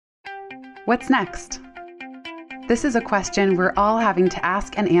What's next? This is a question we're all having to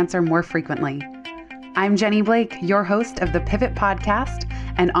ask and answer more frequently. I'm Jenny Blake, your host of the Pivot Podcast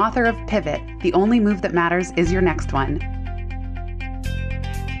and author of Pivot, The Only Move That Matters Is Your Next One.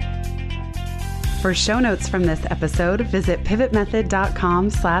 For show notes from this episode, visit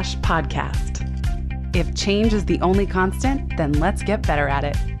pivotmethod.com/podcast. If change is the only constant, then let's get better at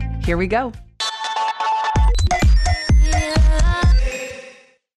it. Here we go.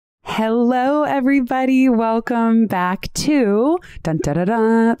 Hello, everybody. Welcome back to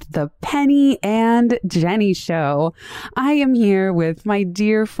the Penny and Jenny Show. I am here with my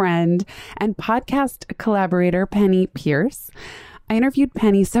dear friend and podcast collaborator, Penny Pierce. I interviewed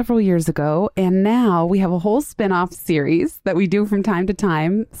Penny several years ago, and now we have a whole spin-off series that we do from time to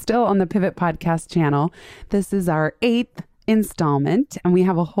time, still on the Pivot Podcast channel. This is our 8th installment, and we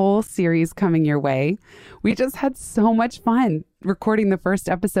have a whole series coming your way. We just had so much fun recording the first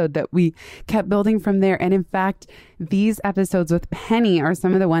episode that we kept building from there. And in fact, these episodes with Penny are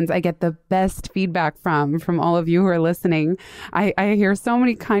some of the ones I get the best feedback from all of you who are listening. I hear so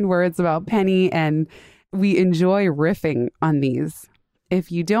many kind words about Penny, and we enjoy riffing on these.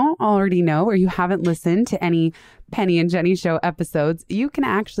 If you don't already know, or you haven't listened to any Penny and Jenny Show episodes, you can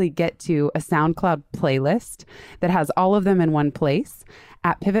actually get to a SoundCloud playlist that has all of them in one place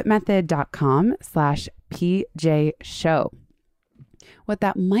at pivotmethod.com/PJ Show. What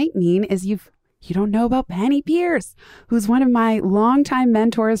that might mean is you don't know about Penny Pierce, who's one of my longtime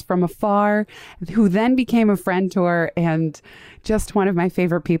mentors from afar, who then became a friend-tor and just one of my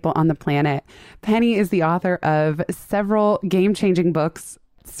favorite people on the planet. Penny is the author of several game-changing books,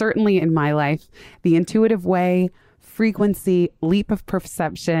 certainly in my life: The Intuitive Way, Frequency, Leap of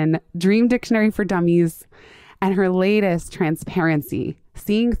Perception, Dream Dictionary for Dummies, and her latest, Transparency,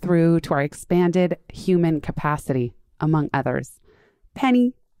 Seeing Through to Our Expanded Human Capacity, among others.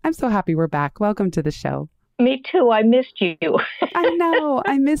 Penny, I'm so happy we're back. Welcome to the show. Me too. I missed you. I know.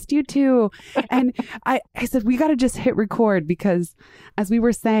 I missed you too. And I said, we got to just hit record, because as we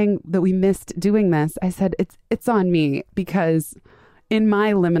were saying that we missed doing this, I said, it's on me, because in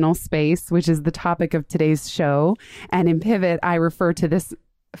my liminal space, which is the topic of today's show, and in Pivot, I refer to this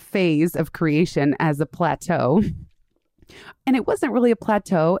phase of creation as a plateau. And it wasn't really a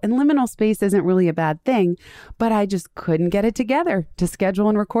plateau, and liminal space isn't really a bad thing, but I just couldn't get it together to schedule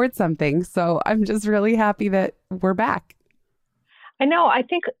and record something. So I'm just really happy that we're back. I know. I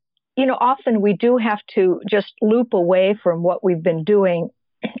think, often we do have to just loop away from what we've been doing.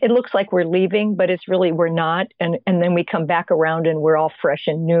 It looks like we're leaving, but it's really, we're not. And then we come back around and we're all fresh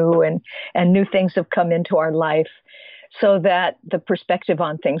and new, and new things have come into our life, so that the perspective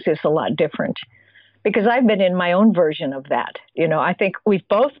on things is a lot different. Because I've been in my own version of that. I think we've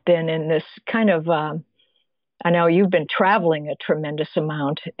both been in this kind of, I know you've been traveling a tremendous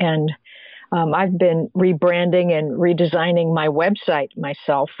amount, and I've been rebranding and redesigning my website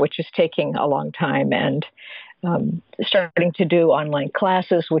myself, which is taking a long time, and starting to do online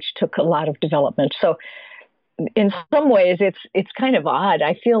classes, which took a lot of development. So in some ways, it's kind of odd.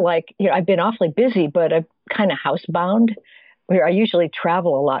 I feel like, I've been awfully busy, but I'm kind of housebound, where I usually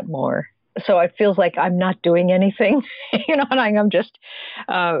travel a lot more. So it feels like I'm not doing anything, and I'm just,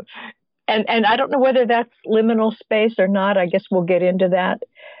 and I don't know whether that's liminal space or not. I guess we'll get into that.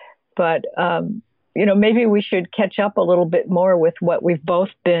 But, maybe we should catch up a little bit more with what we've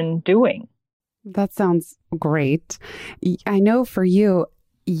both been doing. That sounds great. I know for you,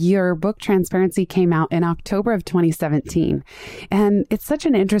 your book Transparency came out in October of 2017. And it's such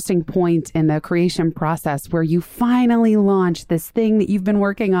an interesting point in the creation process where you finally launch this thing that you've been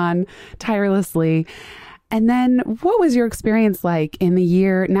working on tirelessly. And then what was your experience like in the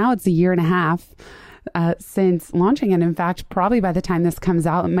year? Now it's a year and a half since launching. And in fact, probably by the time this comes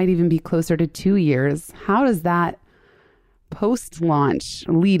out, it might even be closer to 2 years. How does that post-launch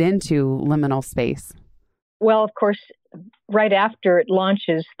lead into liminal space? Well, of course, right after it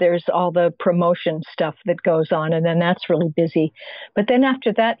launches, there's all the promotion stuff that goes on, and then that's really busy. But then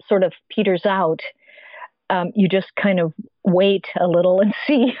after that sort of peters out, you just kind of wait a little and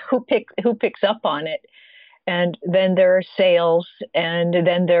see who picks up on it. And then there are sales, and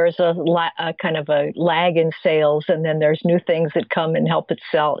then there's a kind of a lag in sales, and then there's new things that come and help it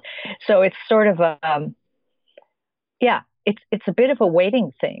sell. So it's sort of it's a bit of a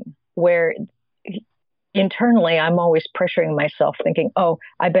waiting thing where internally, I'm always pressuring myself, thinking, oh,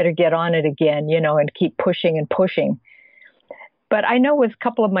 I better get on it again, and keep pushing and pushing. But I know with a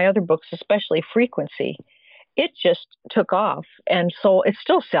couple of my other books, especially Frequency, it just took off. And so it's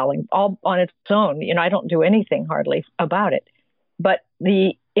still selling all on its own. I don't do anything hardly about it. But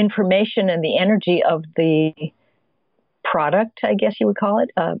the information and the energy of the product, I guess you would call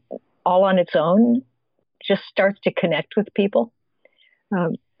it, all on its own just starts to connect with people.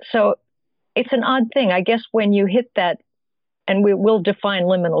 So it's an odd thing. I guess when you hit that, and we will define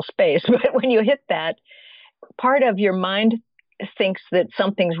liminal space, but when you hit that, part of your mind thinks that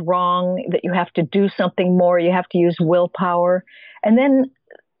something's wrong, that you have to do something more, you have to use willpower. And then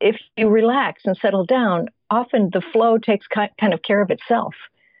if you relax and settle down, often the flow takes kind of care of itself.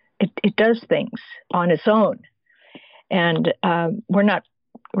 It does things on its own. And we're not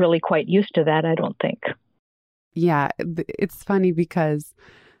really quite used to that, I don't think. Yeah, it's funny because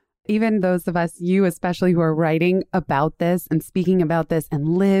even those of us, you especially, who are writing about this and speaking about this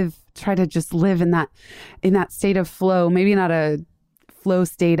and try to just live in that state of flow, maybe not a flow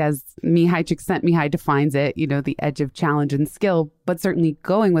state as Mihaly Csikszentmihalyi defines it, the edge of challenge and skill, but certainly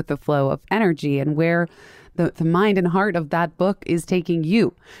going with the flow of energy and where the mind and heart of that book is taking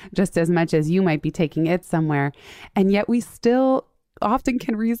you just as much as you might be taking it somewhere. And yet we still often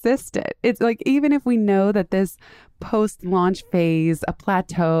can resist it. It's like, even if we know that this post-launch phase, a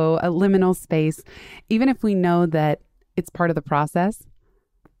plateau, a liminal space, even if we know that it's part of the process,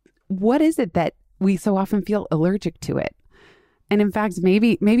 what is it that we so often feel allergic to it? And in fact,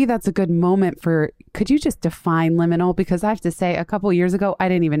 maybe that's a good moment could you just define liminal? Because I have to say, a couple of years ago, I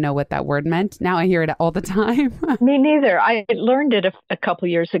didn't even know what that word meant. Now I hear it all the time. Me neither. I learned it a couple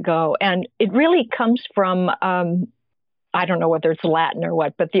of years ago, and it really comes from, I don't know whether it's Latin or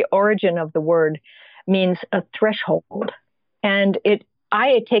what, but the origin of the word means a threshold. And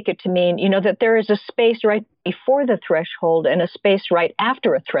I take it to mean, that there is a space right before the threshold and a space right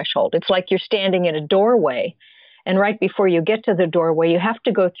after a threshold. It's like you're standing in a doorway, and right before you get to the doorway, you have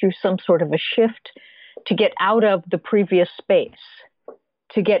to go through some sort of a shift to get out of the previous space,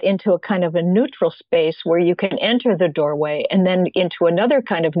 to get into a kind of a neutral space where you can enter the doorway, and then into another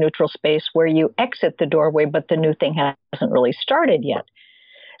kind of neutral space where you exit the doorway, but the new thing hasn't really started yet.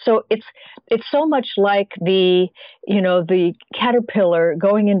 So it's so much like the caterpillar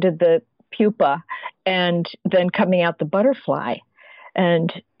going into the pupa and then coming out the butterfly.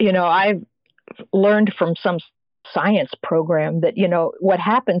 And, I've learned from some science program that, what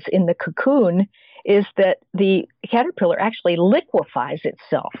happens in the cocoon is that the caterpillar actually liquefies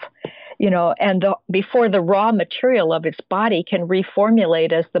itself, and before the raw material of its body can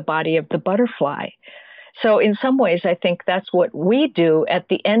reformulate as the body of the butterfly. So in some ways, I think that's what we do at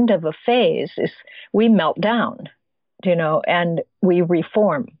the end of a phase is we melt down, and we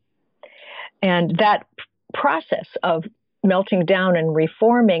reform. And that process of melting down and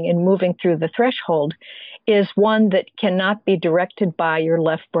reforming and moving through the threshold is one that cannot be directed by your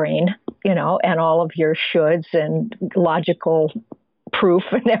left brain, and all of your shoulds and logical proof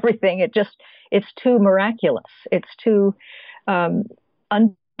and everything. It's too miraculous. It's too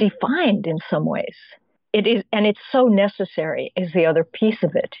undefined in some ways. It is, and it's so necessary is the other piece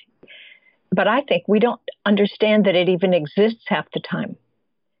of it. But I think we don't understand that it even exists half the time.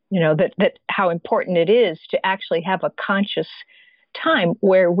 That how important it is to actually have a conscious time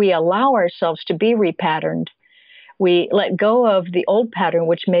where we allow ourselves to be repatterned. We let go of the old pattern,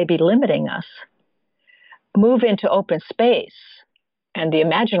 which may be limiting us, move into open space and the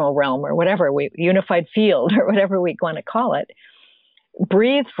imaginal realm or whatever, unified field or whatever we want to call it.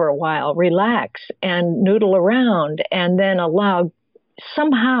 Breathe for a while, relax, and noodle around, and then allow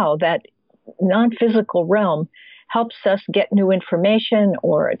somehow that non-physical realm helps us get new information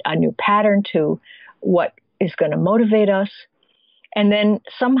or a new pattern to what is going to motivate us. And then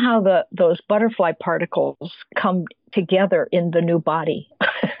somehow those butterfly particles come together in the new body,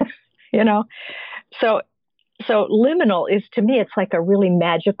 So liminal is, to me, it's like a really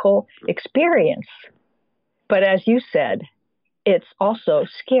magical experience. But as you said, it's also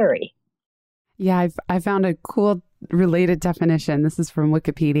scary. Yeah, I found a cool related definition. This is from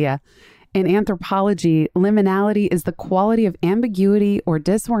Wikipedia. In anthropology, liminality is the quality of ambiguity or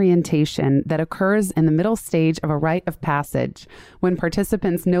disorientation that occurs in the middle stage of a rite of passage, when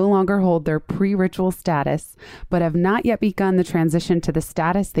participants no longer hold their pre-ritual status, but have not yet begun the transition to the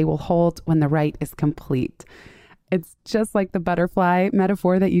status they will hold when the rite is complete. It's just like the butterfly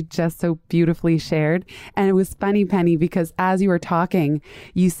metaphor that you just so beautifully shared. And it was funny, Penny, because as you were talking,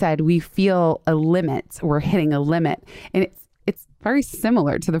 you said we feel a limit, we're hitting a limit. And it's very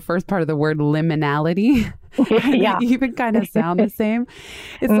similar to the first part of the word liminality. Yeah. They even kind of sound the same.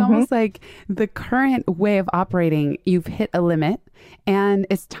 It's almost like the current way of operating, you've hit a limit and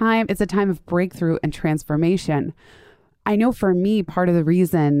it's a time of breakthrough and transformation. I know for me, part of the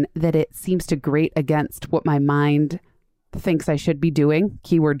reason that it seems to grate against what my mind thinks I should be doing,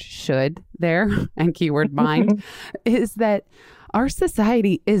 keyword should there and keyword mind, is that our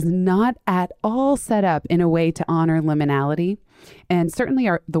society is not at all set up in a way to honor liminality. and certainly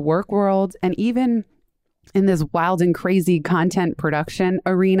the work world, and even in this wild and crazy content production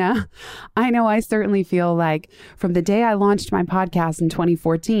arena, I know I certainly feel like from the day I launched my podcast in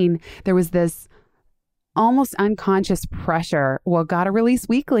 2014, there was this almost unconscious pressure. Well, got to release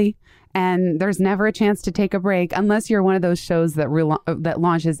weekly, and there's never a chance to take a break unless you're one of those shows that that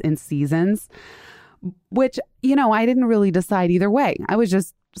launches in seasons, which, I didn't really decide either way. I was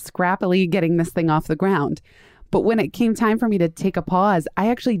just scrappily getting this thing off the ground. But when it came time for me to take a pause, I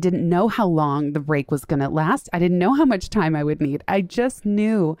actually didn't know how long the break was going to last. I didn't know how much time I would need. I just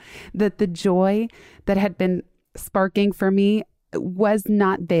knew that the joy that had been sparking for me was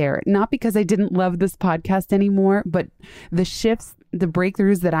not there. Not because I didn't love this podcast anymore, but the shifts, the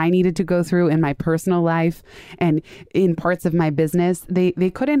breakthroughs that I needed to go through in my personal life and in parts of my business, they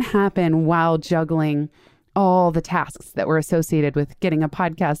couldn't happen while juggling all the tasks that were associated with getting a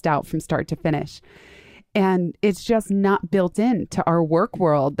podcast out from start to finish. And it's just not built into our work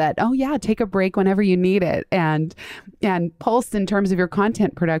world that, oh yeah, take a break whenever you need it, and pulse in terms of your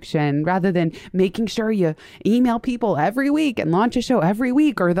content production, rather than making sure you email people every week and launch a show every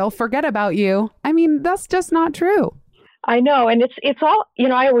week or they'll forget about you. I mean, that's just not true. I know. And it's all,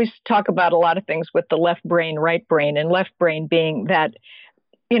 I always talk about a lot of things with the left brain, right brain, and left brain being that,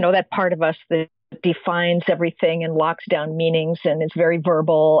 that part of us that defines everything and locks down meanings and is very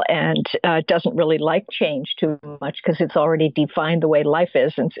verbal and doesn't really like change too much because it's already defined the way life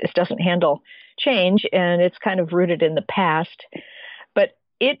is, and it doesn't handle change, and it's kind of rooted in the past. But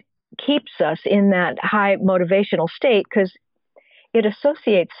it keeps us in that high motivational state because it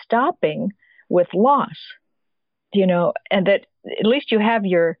associates stopping with loss, and that at least you have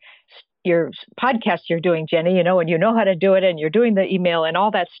your podcast you're doing, Jenny, and you know how to do it, and you're doing the email and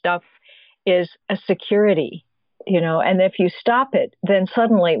all that stuff is a security, and if you stop it, then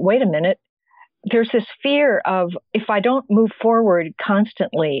suddenly, wait a minute, there's this fear of, if I don't move forward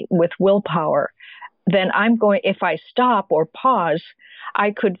constantly with willpower, then if I stop or pause,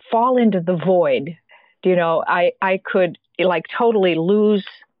 I could fall into the void. I could totally lose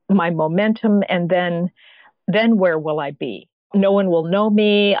my momentum, and then where will I be? No one will know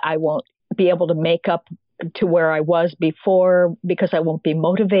me. I won't be able to make up to where I was before because I won't be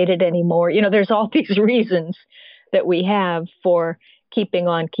motivated anymore. There's all these reasons that we have for keeping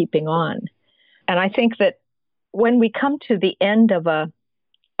on. And I think that when we come to the end of a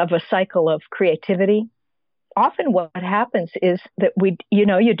cycle of creativity, often what happens is that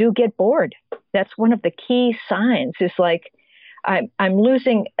you do get bored. That's one of the key signs, is like I'm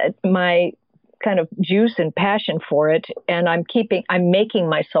losing my kind of juice and passion for it, and I'm making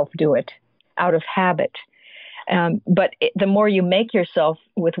myself do it out of habit. But the more you make yourself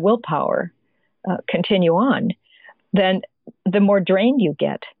with willpower continue on, then the more drained you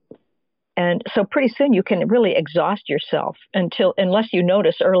get. And so pretty soon you can really exhaust yourself unless you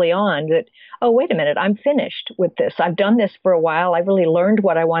notice early on that, oh, wait a minute, I'm finished with this. I've done this for a while. I really learned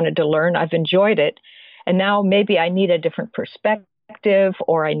what I wanted to learn. I've enjoyed it. And now maybe I need a different perspective,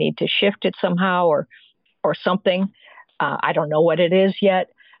 or I need to shift it somehow or something. I don't know what it is yet,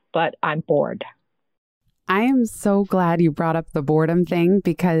 but I'm bored. I am so glad you brought up the boredom thing,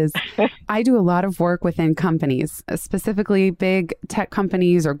 because I do a lot of work within companies, specifically big tech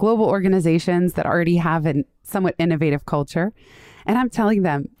companies or global organizations that already have a somewhat innovative culture. And I'm telling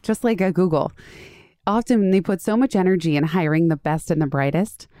them, just like at Google, often they put so much energy in hiring the best and the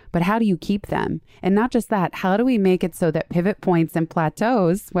brightest, but how do you keep them? And not just that, how do we make it so that pivot points and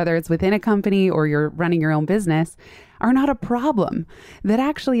plateaus, whether it's within a company or you're running your own business, are not a problem? That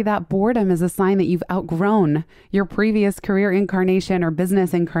actually that boredom is a sign that you've outgrown your previous career incarnation or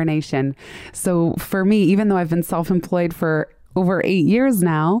business incarnation. So for me, even though I've been self-employed for over 8 years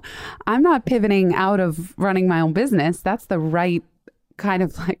now, I'm not pivoting out of running my own business. That's the right kind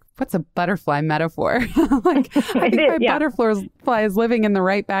of what's a butterfly metaphor? I think my butterfly is living in the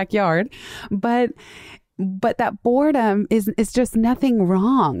right backyard, but that boredom is just nothing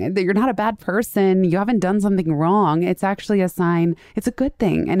wrong. That you're not a bad person. You haven't done something wrong. It's actually a sign. It's a good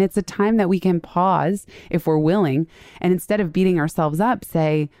thing. And it's a time that we can pause if we're willing. And instead of beating ourselves up,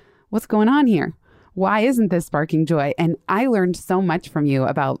 say, what's going on here? Why isn't this sparking joy? And I learned so much from you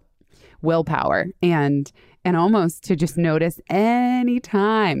about willpower and almost to just notice any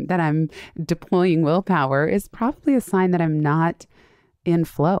time that I'm deploying willpower is probably a sign that I'm not in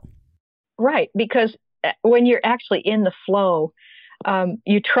flow. Right. Because when you're actually in the flow,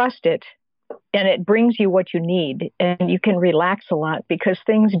 you trust it and it brings you what you need, and you can relax a lot because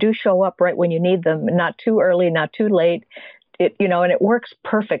things do show up right when you need them, not too early, not too late, and it works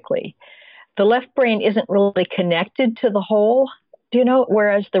perfectly. The left brain isn't really connected to the whole,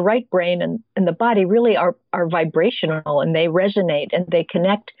 whereas the right brain and the body really are vibrational, and they resonate and they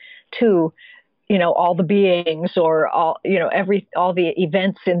connect to, all the beings, or all the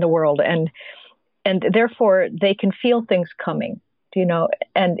events in the world. And therefore they can feel things coming,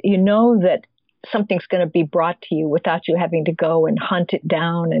 and that something's going to be brought to you without you having to go and hunt it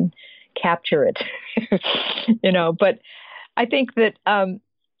down and capture it. But I think that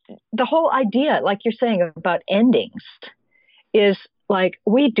the whole idea, like you're saying about endings, is like,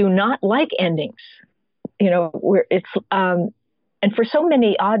 we do not like endings. And for so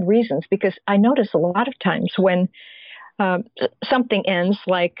many odd reasons, because I notice a lot of times when something ends,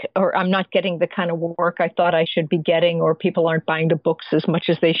 or I'm not getting the kind of work I thought I should be getting, or people aren't buying the books as much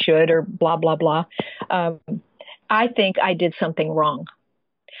as they should, or blah, blah, blah. I think I did something wrong.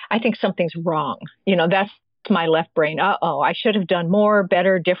 I think something's wrong. That's my left brain. I should have done more,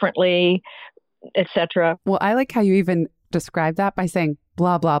 better, differently, etc. Well, I like how you even describe that by saying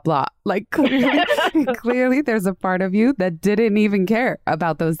blah, blah, blah. Like clearly there's a part of you that didn't even care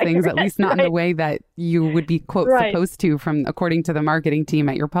about those things, at least not in the way that you would be, quote, supposed to, according to the marketing team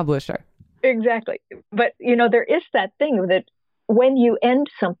at your publisher. Exactly. But, there is that thing that when you end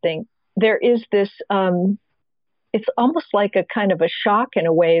something, there is this, it's almost like a kind of a shock in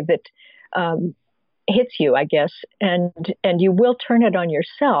a way that hits you, I guess, and you will turn it on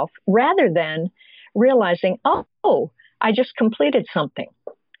yourself rather than realizing, oh, I just completed something.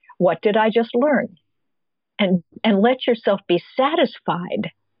 What did I just learn? And let yourself be satisfied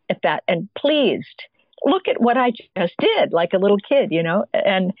at that and pleased. Look at what I just did, like a little kid,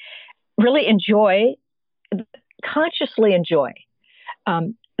 and really consciously enjoy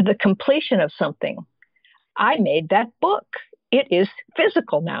the completion of something. I made that book. It is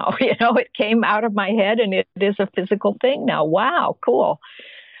physical now. It came out of my head and it is a physical thing now. Wow, cool.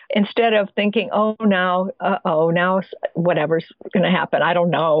 Instead of thinking, now whatever's going to happen, I don't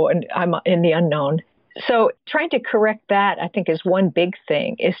know, and I'm in the unknown. So trying to correct that, I think, is one big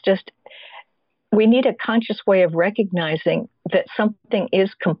thing. It's just we need a conscious way of recognizing that something is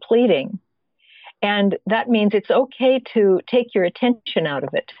completing. And that means it's okay to take your attention out of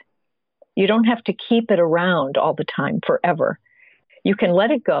it. You don't have to keep it around all the time forever. You can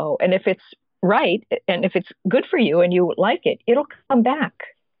let it go. And if it's right, and if it's good for you and you like it, it'll come back.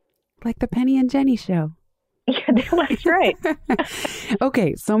 Like the Penny and Jenny show. Yeah, that's right.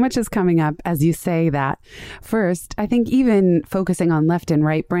 Okay, so much is coming up as you say that. First, I think even focusing on left and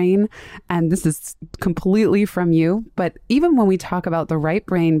right brain, and this is completely from you, but even when we talk about the right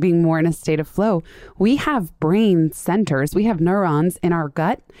brain being more in a state of flow, we have brain centers, we have neurons in our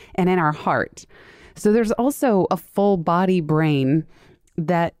gut and in our heart. So there's also a full body brain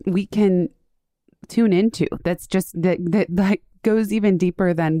that we can tune into. That's just that goes even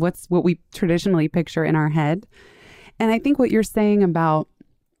deeper than what we traditionally picture in our head. And I think what you're saying about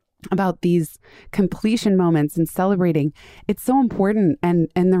these completion moments and celebrating, it's so important. And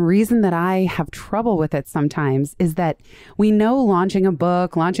the reason that I have trouble with it sometimes is that we know launching a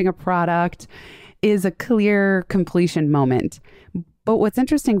book, launching a product is a clear completion moment. But what's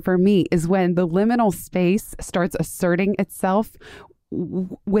interesting for me is when the liminal space starts asserting itself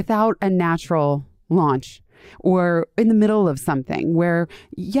without a natural launch, or in the middle of something where,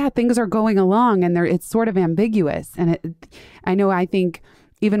 things are going along and it's sort of ambiguous. And I think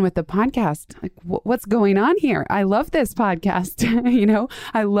even with the podcast, like what's going on here? I love this podcast.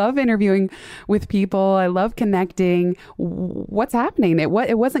 I love interviewing with people. I love connecting. What's happening? It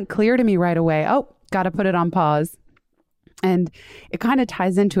wasn't clear to me right away. Oh, got to put it on pause. And it kind of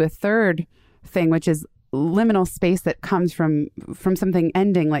ties into a third thing, which is liminal space that comes from something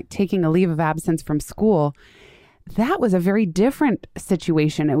ending, like taking a leave of absence from school. That was a very different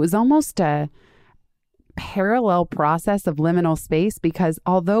situation. It was almost a parallel process of liminal space, because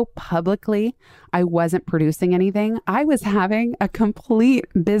although publicly I wasn't producing anything, I was having a complete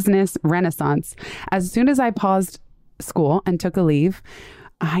business renaissance. As soon as I paused school and took a leave,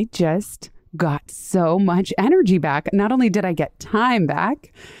 I just got so much energy back. Not only did I get time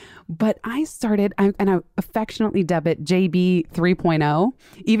back, but I started, and I affectionately dub it JB 3.0,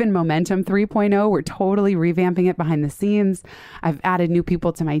 even Momentum 3.0. We're totally revamping it behind the scenes. I've added new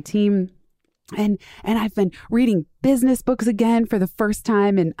people to my team. And I've been reading business books again for the first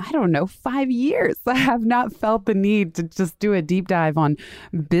time in, 5 years. I have not felt the need to just do a deep dive on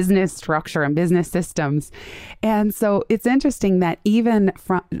business structure and business systems. And so it's interesting that even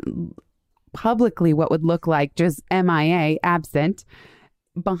from publicly what would look like just MIA, absent,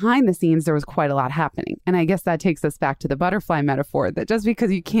 behind the scenes, there was quite a lot happening. And I guess that takes us back to the butterfly metaphor, that just because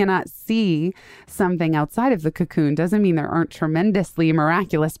you cannot see something outside of the cocoon doesn't mean there aren't tremendously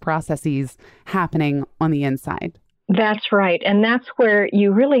miraculous processes happening on the inside. That's right. And that's where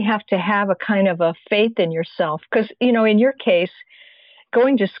you really have to have a kind of a faith in yourself. Because, in your case,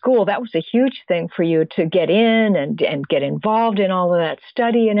 going to school, that was a huge thing for you to get in and get involved in all of that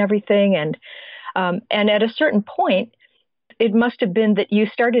study and everything. And at a certain point, it must have been that you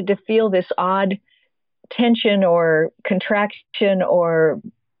started to feel this odd tension or contraction or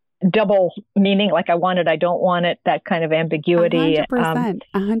double meaning, like I want it, I don't want it, that kind of ambiguity. 100%.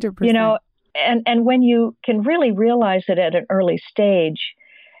 100%. And when you can really realize it at an early stage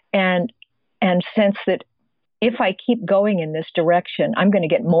and sense that if I keep going in this direction, I'm going to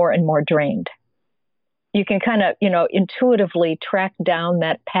get more and more drained. You can kind of, intuitively track down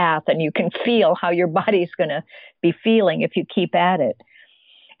that path, and you can feel how your body's going to be feeling if you keep at it.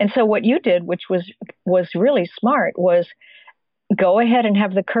 And so what you did, which was really smart, was go ahead and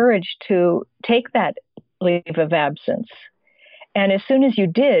have the courage to take that leave of absence. And as soon as you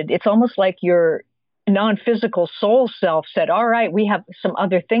did, it's almost like your non-physical soul self said, all right, we have some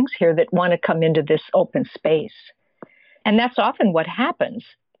other things here that want to come into this open space. And that's often what happens.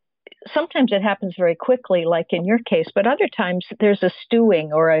 Sometimes it happens very quickly, like in your case, but other times there's a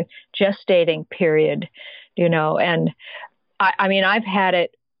stewing or a gestating period, and I mean, I've had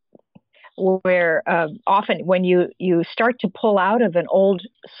it where often when you start to pull out of an old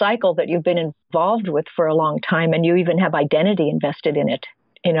cycle that you've been involved with for a long time, and you even have identity invested in it,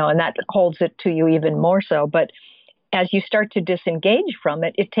 and that holds it to you even more so. But as you start to disengage from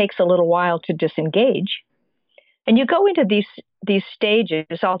it, it takes a little while to disengage. And you go into these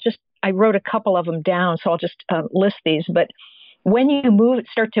stages. I wrote a couple of them down, so I'll just list these. But when you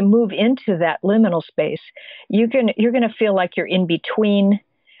start to move into that liminal space, you're going to feel like you're in between,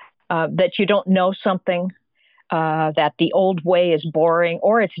 that you don't know something, that the old way is boring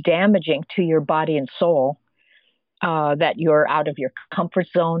or it's damaging to your body and soul, that you're out of your comfort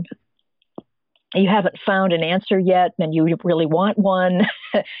zone. You haven't found an answer yet, and you really want one.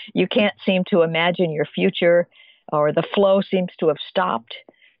 You can't seem to imagine your future, or the flow seems to have stopped.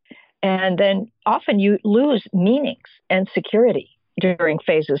 And then often you lose meanings and security during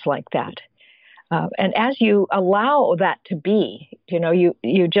phases like that. And as you allow that to be,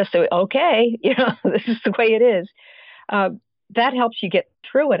 you just say, okay, this is the way it is. That helps you get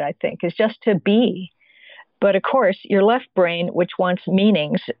through it, I think, is just to be. But of course, your left brain, which wants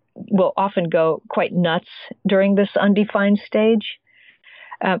meanings, will often go quite nuts during this undefined stage.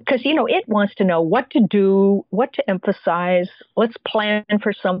 Because, it wants to know what to do, what to emphasize. Let's plan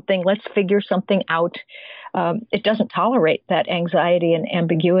for something. Let's figure something out. It doesn't tolerate that anxiety and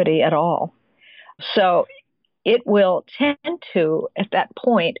ambiguity at all. So it will tend to, at that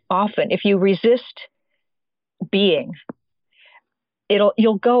point, often, if you resist being,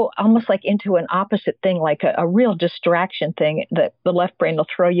 you'll go almost like into an opposite thing, like a real distraction thing, that the left brain will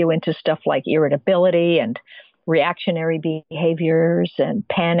throw you into stuff like irritability and reactionary behaviors and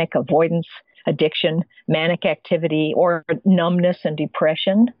panic, avoidance, addiction, manic activity, or numbness and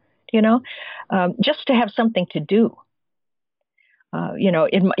depression, just to have something to do.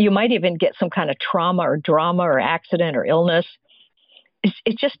 You might even get some kind of trauma or drama or accident or illness.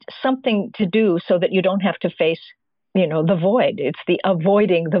 It's just something to do so that you don't have to face, the void. It's the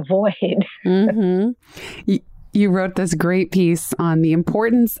avoiding the void. Mm-hmm. You wrote this great piece on the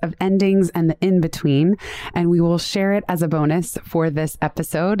importance of endings and the in-between, and we will share it as a bonus for this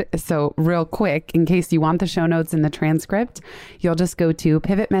episode. So real quick, in case you want the show notes and the transcript, you'll just go to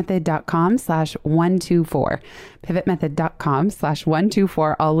pivotmethod.com/124,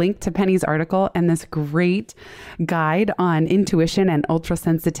 pivotmethod.com/124. I'll link to Penny's article and this great guide on intuition and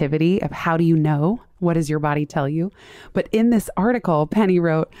ultrasensitivity of how do you know? What does your body tell you? But in this article, Penny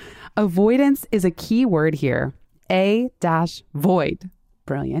wrote, avoidance is a key word here. A-void.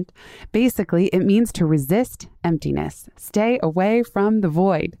 Brilliant. Basically, it means to resist emptiness. Stay away from the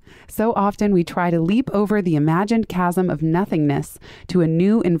void. So often we try to leap over the imagined chasm of nothingness to a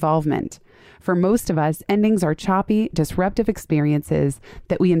new involvement. For most of us, endings are choppy, disruptive experiences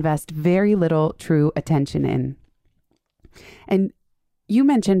that we invest very little true attention in. And you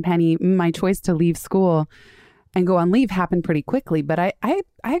mentioned, Penny, my choice to leave school and go on leave happened pretty quickly, but I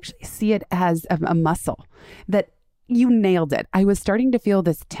actually see it as a muscle that you nailed it. I was starting to feel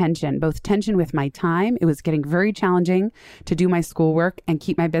this tension, both tension with my time. It was getting very challenging to do my schoolwork and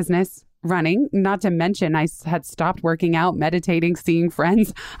keep my business running. Not to mention, I had stopped working out, meditating, seeing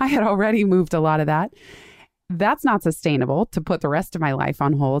friends. I had already moved a lot of that. That's not sustainable to put the rest of my life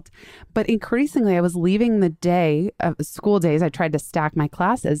on hold. But increasingly, I was leaving the day of school days. I tried to stack my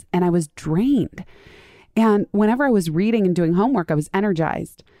classes and I was drained. And whenever I was reading and doing homework, I was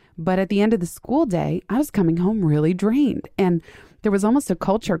energized. But at the end of the school day, I was coming home really drained. And there was almost a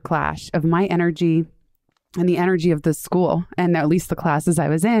culture clash of my energy and the energy of the school, and at least the classes I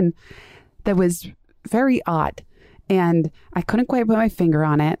was in, that was very odd. And I couldn't quite put my finger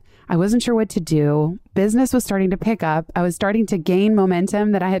on it. I wasn't sure what to do. Business was starting to pick up. I was starting to gain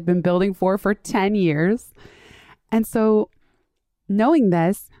momentum that I had been building for 10 years. And so knowing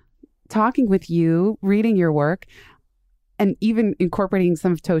this, talking with you, reading your work, and even incorporating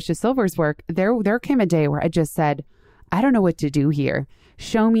some of Tosha Silver's work, there came a day where I just said, I don't know what to do here.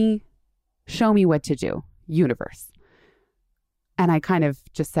 Show me what to do, universe. And I kind of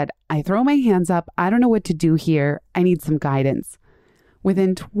just said, I throw my hands up. I don't know what to do here. I need some guidance.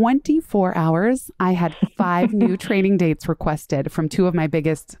 Within 24 hours, I had 5 new training dates requested from 2 of my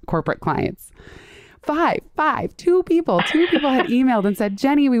biggest corporate clients. 2 people had emailed and said,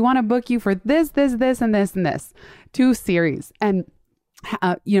 Jenny, we want to book you for this, and this, and this, 2 series. And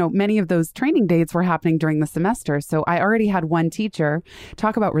many of those training dates were happening during the semester. So I already had one teacher,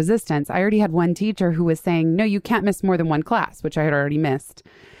 talk about resistance. I already had one teacher who was saying, no, you can't miss more than 1 class, which I had already missed.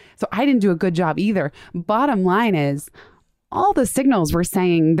 So I didn't do a good job either. Bottom line is, all the signals were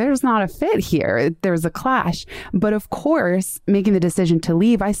saying there's not a fit here. There's a clash. But of course, making the decision to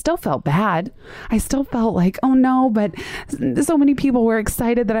leave, I still felt bad. I still felt like, oh no, but so many people were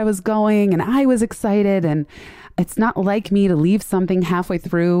excited that I was going and I was excited. And it's not like me to leave something halfway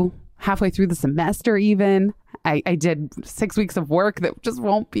through the semester even. I did 6 weeks of work that just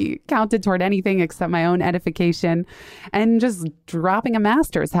won't be counted toward anything except my own edification, and just dropping a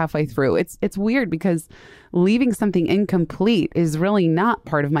master's halfway through. It's weird because leaving something incomplete is really not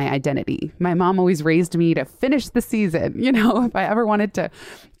part of my identity. My mom always raised me to finish the season. If I ever wanted to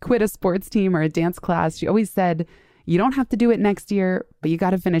quit a sports team or a dance class, she always said, you don't have to do it next year, but you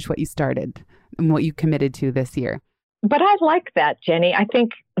got to finish what you started and what you committed to this year. But I like that, Jenny. I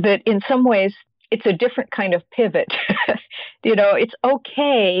think that in some ways, it's a different kind of pivot. It's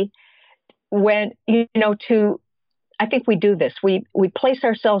okay when, I think we do this. We place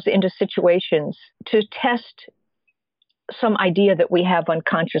ourselves into situations to test some idea that we have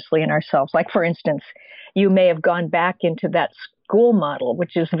unconsciously in ourselves. Like, for instance, you may have gone back into that school model,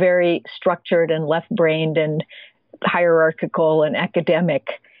 which is very structured and left-brained and hierarchical and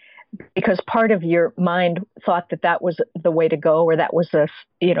academic, because part of your mind thought that was the way to go, or that was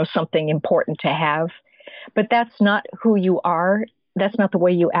something important to have. But that's not who you are. That's not the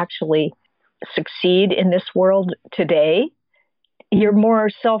way you actually succeed in this world today. You're more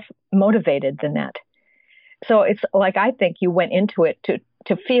self-motivated than that. So it's like, I think you went into it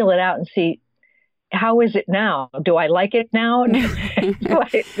to feel it out and see, how is it now? Do I like it now? Is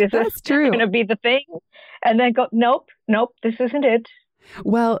That's true. Going to be the thing? And then go, nope, this isn't it.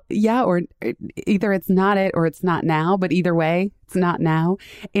 Well, yeah, or either it's not it or it's not now, but either way, it's not now.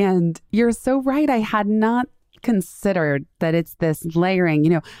 And you're so right. I had not considered that it's this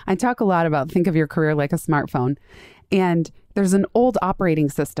layering. I talk a lot about think of your career like a smartphone. And there's an old operating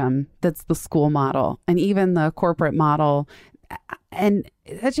system that's the school model and even the corporate model. And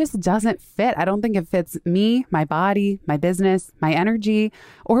it just doesn't fit. I don't think it fits me, my body, my business, my energy,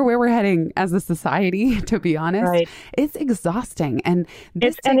 or where we're heading as a society, to be honest. Right. It's exhausting. And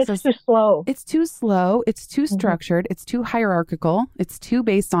it's too slow. It's too slow. It's too structured. It's too hierarchical. It's too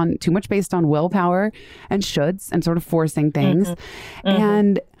much based on willpower and shoulds and sort of forcing things.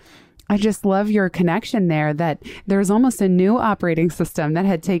 And I just love your connection there, that there's almost a new operating system that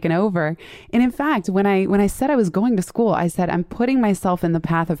had taken over. And in fact, when I said I was going to school, I said, I'm putting myself in the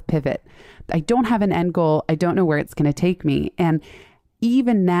path of pivot. I don't have an end goal. I don't know where it's going to take me. And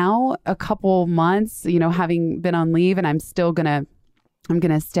even now, a couple months, having been on leave, and I'm going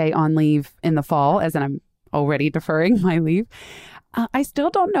to stay on leave in the fall, as in I'm already deferring my leave. I still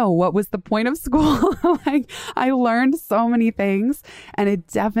don't know what was the point of school. I learned so many things, and it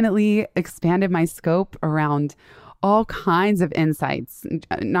definitely expanded my scope around all kinds of insights,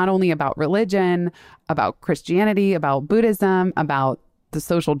 not only about religion, about Christianity, about Buddhism, about the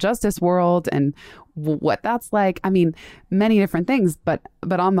social justice world and what that's like. I mean, many different things, but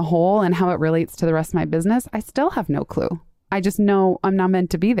on the whole and how it relates to the rest of my business, I still have no clue. I just know I'm not meant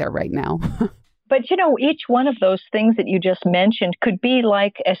to be there right now. But, each one of those things that you just mentioned could be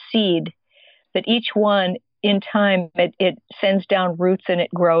like a seed, that each one in time, it sends down roots and it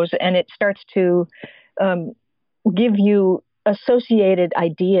grows and it starts to give you associated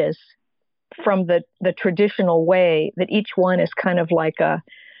ideas from the traditional way, that each one is kind of like a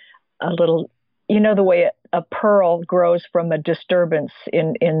little, the way a pearl grows from a disturbance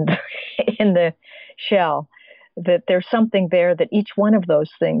in the shell, that there's something there that each one of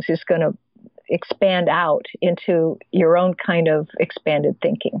those things is going to expand out into your own kind of expanded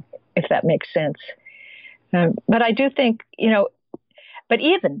thinking, if that makes sense. But I do think, but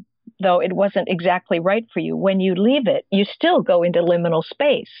even though it wasn't exactly right for you, when you leave it, you still go into liminal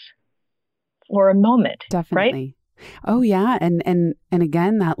space for a moment. Definitely. Right? Oh yeah. And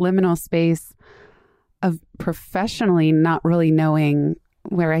again, that liminal space of professionally not really knowing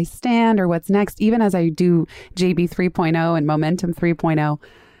where I stand or what's next, even as I do JB 3.0 and Momentum 3.0,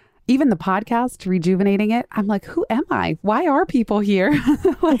 even the podcast, Rejuvenating It, I'm like, who am I? Why are people here?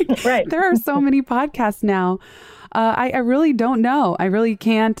 Like, right. There are so many podcasts now. I really don't know. I really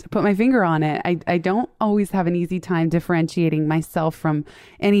can't put my finger on it. I don't always have an easy time differentiating myself from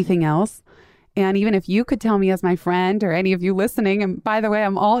anything else. And even if you could tell me as my friend or any of you listening, and by the way,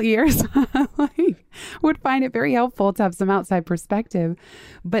 I'm all ears, like, would find it very helpful to have some outside perspective.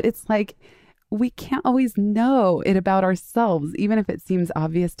 But it's like, we can't always know it about ourselves, even if it seems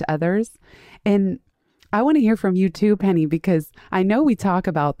obvious to others. And I want to hear from you too, Penny, because I know we talk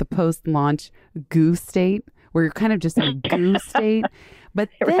about the post-launch goo state, where you're kind of just in a goo state. But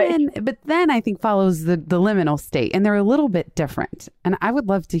then I think follows the liminal state, and they're a little bit different. And I would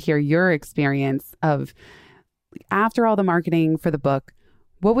love to hear your experience of, after all the marketing for the book,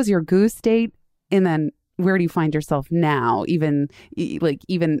 what was your goo state? And then where do you find yourself now, even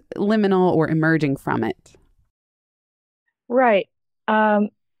liminal or emerging from it? Right. I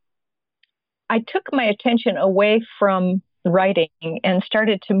took my attention away from writing and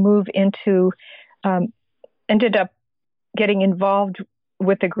started to move into, ended up getting involved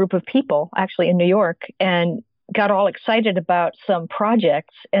with a group of people actually in New York, and got all excited about some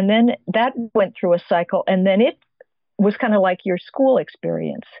projects. And then that went through a cycle. And then it was kind of like your school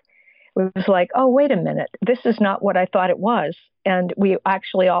experience. It was like, oh, wait a minute, this is not what I thought it was. And we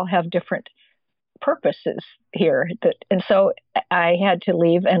actually all have different purposes here. And so I had to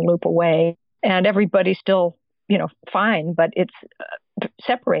leave and loop away, and everybody's still, fine, but it's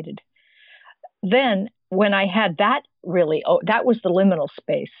separated. Then when I had that that was the liminal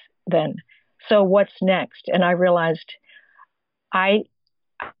space then. So what's next? And I realized I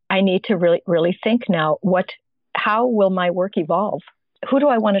need to really, really think now, how will my work evolve? Who do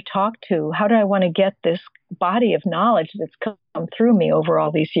I want to talk to? How do I want to get this body of knowledge that's come through me over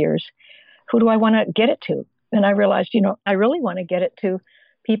all these years? Who do I want to get it to? And I realized, I really want to get it to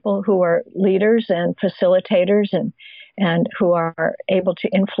people who are leaders and facilitators and who are able to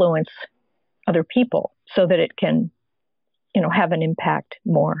influence other people so that it can, have an impact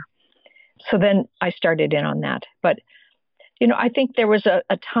more. So then I started in on that. But, I think there was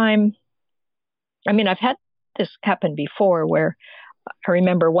a time, I've had this happen before where I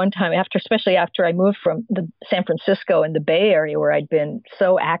remember one time especially after I moved from San Francisco and the Bay Area, where I'd been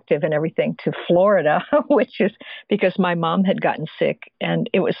so active and everything, to Florida, which is because my mom had gotten sick, and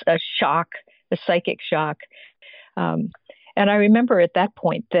it was a psychic shock. And I remember at that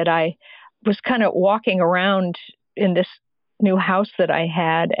point that I was kind of walking around in this new house that I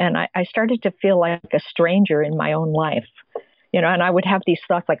had, and I started to feel like a stranger in my own life, and I would have these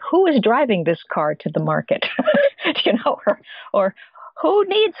thoughts like, who is driving this car to the market, or who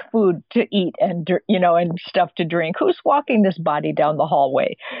needs food to eat and stuff to drink? Who's walking this body down the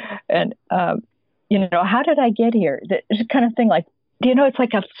hallway? And, how did I get here? This kind of thing, like, it's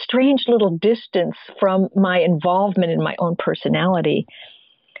like a strange little distance from my involvement in my own personality.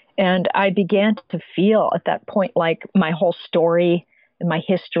 And I began to feel at that point like my whole story and my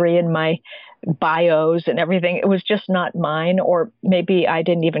history and my bios and everything, it was just not mine, or maybe I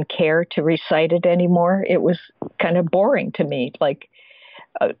didn't even care to recite it anymore. It was kind of boring to me. Like,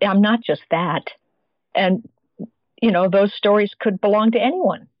 I'm not just that. And, those stories could belong to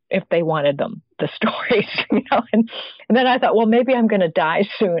anyone if they wanted them, the stories, and then I thought, well, maybe I'm going to die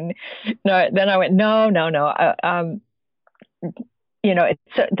soon. No, then I went, no.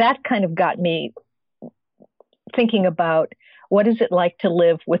 So that kind of got me thinking about, what is it like to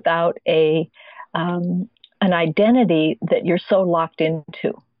live without an identity that you're so locked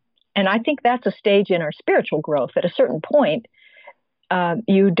into? And I think that's a stage in our spiritual growth. At a certain point,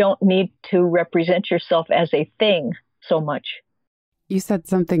 you don't need to represent yourself as a thing so much. You said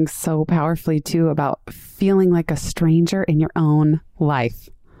something so powerfully too about feeling like a stranger in your own life.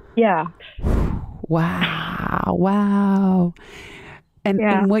 Yeah. Wow.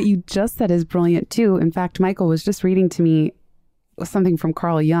 And what you just said is brilliant too. In fact, Michael was just reading to me something from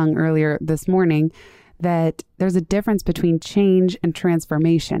Carl Jung earlier this morning, that there's a difference between change and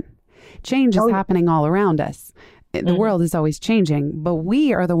transformation. Change is happening all around us. The world is always changing, but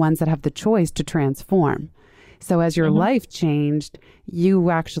we are the ones that have the choice to transform. So as your life changed,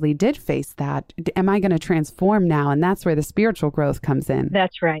 you actually did face that. Am I going to transform now? And that's where the spiritual growth comes in.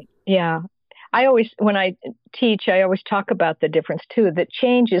 That's right. Yeah. I always, when I teach, I always talk about the difference too. That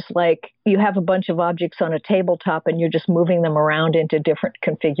change is like you have a bunch of objects on a tabletop and you're just moving them around into different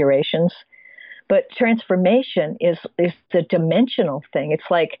configurations. But transformation is a dimensional thing. It's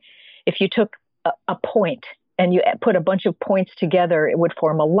like if you took a point and you put a bunch of points together, it would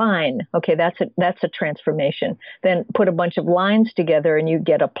form a line. Okay, that's a transformation. Then put a bunch of lines together and you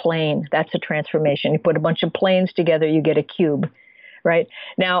get a plane. That's a transformation. You put a bunch of planes together, you get a cube, right?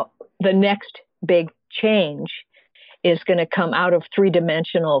 Now, the next big change is going to come out of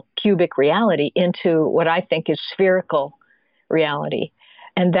three-dimensional cubic reality into what I think is spherical reality.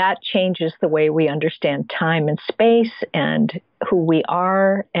 And that changes the way we understand time and space and who we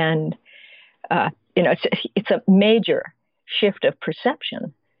are. And, it's a major shift of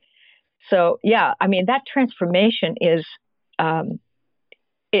perception. So, yeah, I mean, that transformation is,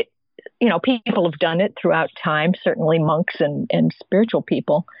 people have done it throughout time, certainly monks and spiritual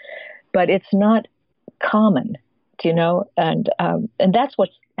people, but it's not common, and that's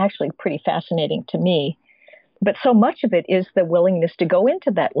what's actually pretty fascinating to me. But so much of it is the willingness to go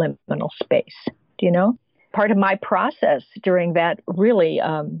into that liminal space, Part of my process during that really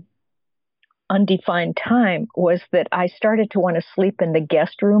undefined time was that I started to want to sleep in the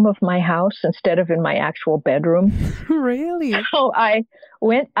guest room of my house instead of in my actual bedroom. Really? So I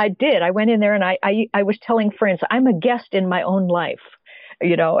went in there and I was telling friends, I'm a guest in my own life,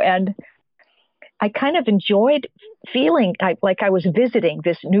 and I kind of enjoyed feeling like I was visiting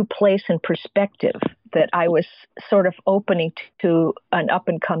this new place and perspective, that I was sort of opening to an up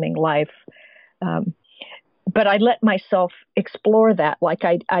and coming life. But I let myself explore that. Like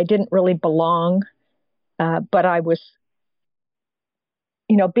I didn't really belong, but I was,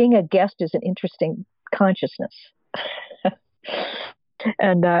 being a guest is an interesting consciousness.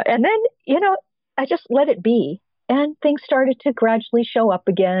 and then, I just let it be. And things started to gradually show up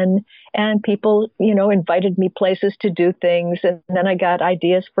again. And people, invited me places to do things. And then I got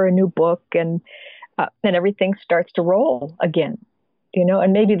ideas for a new book, and everything starts to roll again,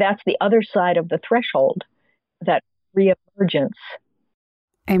 and maybe that's the other side of the threshold, that reemergence.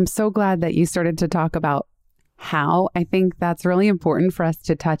 I'm so glad that you started to talk about how. I think that's really important for us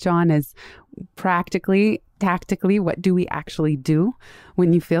to touch on is practically, tactically, what do we actually do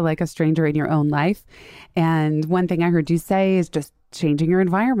when you feel like a stranger in your own life? And one thing I heard you say is just changing your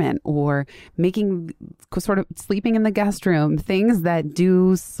environment or making sort of sleeping in the guest room, things that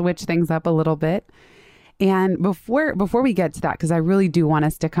do switch things up a little bit. And before we get to that, because I really do want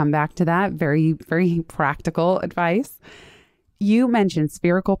us to come back to that very, very practical advice, you mentioned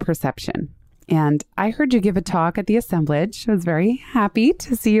spherical perception. And I heard you give a talk at the assemblage. I was very happy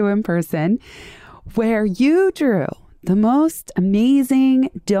to see you in person, where you drew the most amazing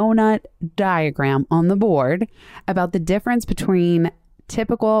donut diagram on the board about the difference between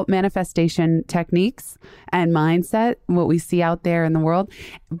typical manifestation techniques and mindset, what we see out there in the world,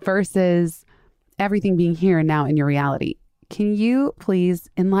 versus everything being here and now in your reality. Can you please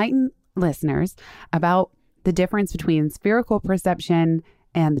enlighten listeners about the difference between spherical perception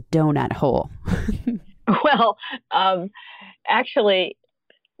and the donut hole? Well, actually,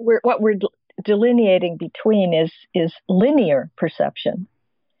 what we're delineating between is linear perception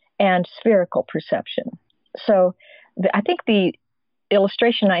and spherical perception. So I think the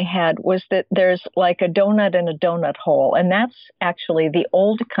illustration I had was that there's like a donut and a donut hole, and that's actually the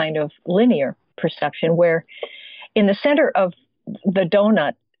old kind of linear perception, where in the center of the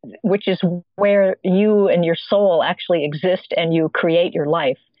donut, which is where you and your soul actually exist and you create your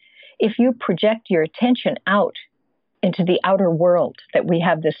life, if you project your attention out into the outer world, that we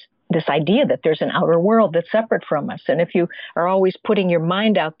have this idea that there's an outer world that's separate from us. And if you are always putting your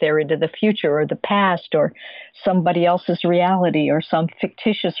mind out there into the future or the past or somebody else's reality or some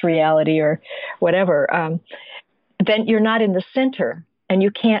fictitious reality or whatever, then you're not in the center and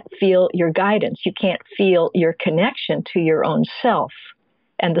you can't feel your guidance. You can't feel your connection to your own self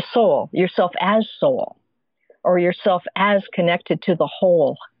and the soul, yourself as soul, or yourself as connected to the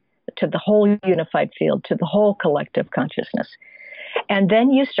whole unified field, to the whole collective consciousness. And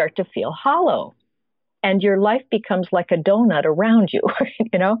then you start to feel hollow and your life becomes like a donut around you,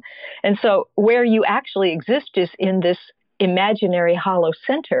 And so where you actually exist is in this imaginary hollow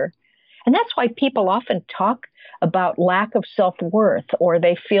center. And that's why people often talk about lack of self-worth, or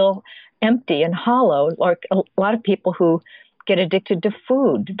they feel empty and hollow. Like a lot of people who get addicted to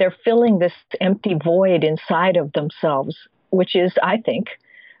food, they're filling this empty void inside of themselves, which is, I think,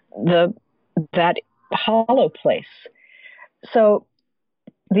 that hollow place. So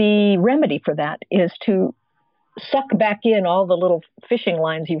the remedy for that is to suck back in all the little fishing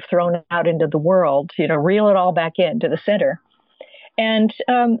lines you've thrown out into the world, reel it all back into the center, and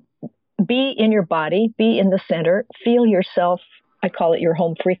be in your body, be in the center, feel yourself. I call it your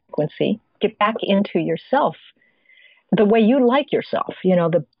home frequency. Get back into yourself, the way you like yourself,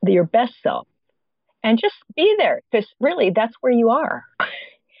 your best self, and just be there, because really that's where you are.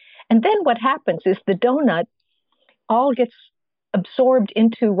 And then what happens is the donut all gets absorbed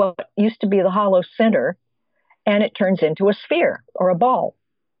into what used to be the hollow center, and it turns into a sphere or a ball.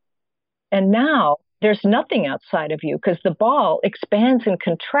 And now there's nothing outside of you, because the ball expands and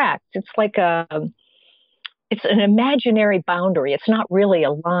contracts. It's like it's an imaginary boundary. It's not really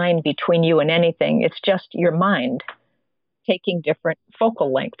a line between you and anything. It's just your mind taking different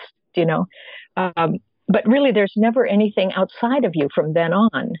focal lengths, but really there's never anything outside of you from then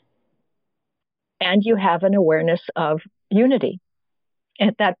on. And you have an awareness of unity.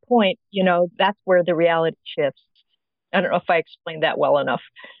 At that point, that's where the reality shifts. I don't know if I explained that well enough.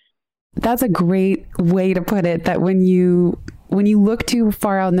 That's a great way to put it, that when you look too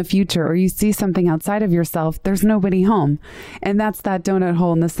far out in the future, or you see something outside of yourself, there's nobody home. And that's that donut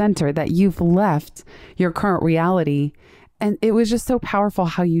hole in the center, that you've left your current reality. And it was just so powerful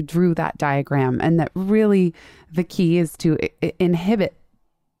how you drew that diagram, and that really the key is to inhabit.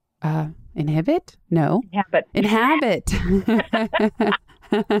 Inhabit,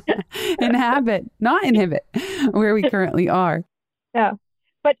 not inhibit, where we currently are. Yeah.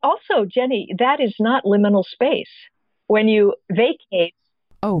 But also, Jenny, that is not liminal space. When you vacate.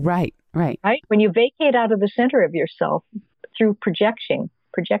 Oh, right. Right. When you vacate out of the center of yourself through projection,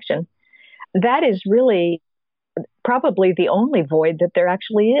 that is really probably the only void that there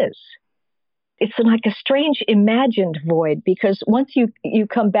actually is. It's like a strange imagined void, because once you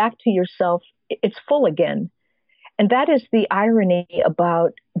come back to yourself, it's full again. And that is the irony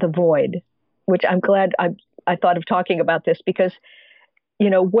about the void, which I'm glad I thought of talking about this, because,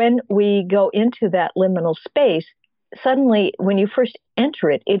 when we go into that liminal space, suddenly when you first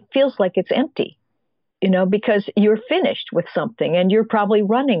enter it, it feels like it's empty, because you're finished with something, and you're probably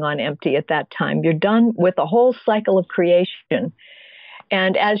running on empty at that time. You're done with a whole cycle of creation.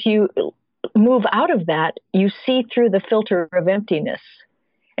 And as you move out of that, you see through the filter of emptiness.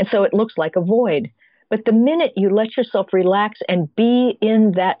 And so it looks like a void. But the minute you let yourself relax and be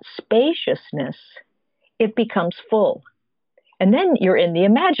in that spaciousness, it becomes full. And then you're in the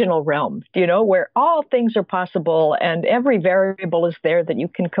imaginal realm, where all things are possible, and every variable is there that you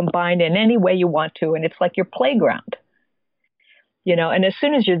can combine in any way you want to. And it's like your playground, and as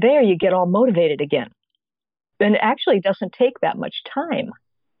soon as you're there, you get all motivated again. And it actually doesn't take that much time.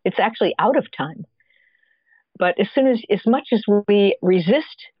 It's actually out of time. But as much as we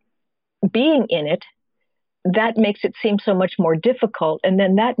resist being in it, that makes it seem so much more difficult. And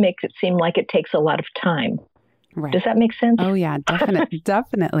then that makes it seem like it takes a lot of time. Right. Does that make sense? Oh yeah, definitely,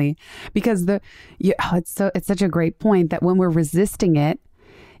 definitely. Because it's such a great point that when we're resisting it,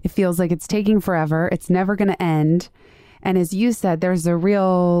 it feels like it's taking forever. It's never going to end. And as you said, there's a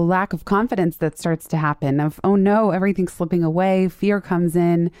real lack of confidence that starts to happen of, oh no, everything's slipping away. Fear comes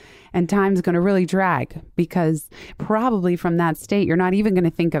in, and time's going to really drag, because probably from that state, you're not even going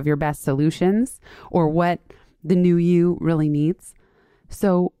to think of your best solutions or what the new you really needs.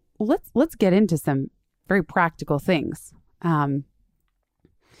 So let's get into some very practical things.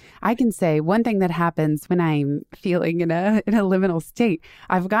 I can say one thing that happens when I'm feeling in a liminal state,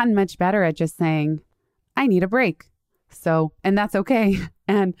 I've gotten much better at just saying, I need a break. So, and that's okay.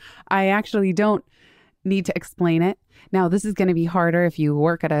 And I actually don't need to explain it. Now, this is going to be harder if you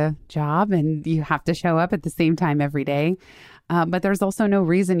work at a job and you have to show up at the same time every day. But there's also no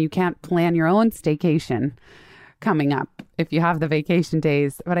reason you can't plan your own staycation coming up if you have the vacation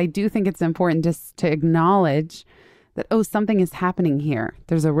days. But I do think it's important just to acknowledge that, oh, something is happening here.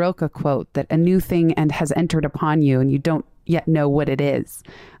 There's a Rilke quote that a new thing has entered upon you and you don't yet know what it is.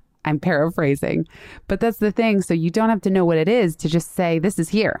 I'm paraphrasing, but that's the thing. So you don't have to know what it is to just say, this is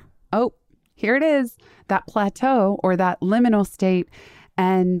here. Oh, here it is, that plateau or that liminal state.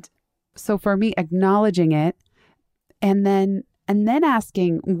 And so for me, acknowledging it and then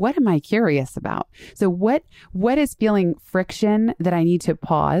asking, what am I curious about? So what is feeling friction that I need to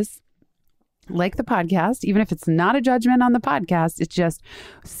pause? Like the podcast, even if it's not a judgment on the podcast, it's just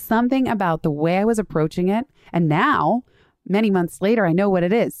something about the way I was approaching it. And now, many months later, I know what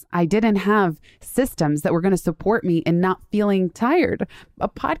it is. I didn't have systems that were going to support me in not feeling tired. A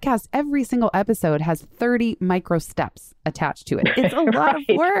podcast, every single episode has 30 micro steps attached to it. It's a lot of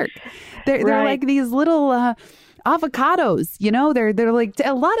work. They're like these little avocados, they're like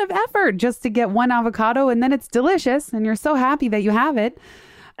a lot of effort just to get one avocado, and then it's delicious and you're so happy that you have it.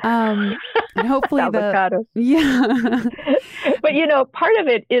 And hopefully avocados. Yeah. But part of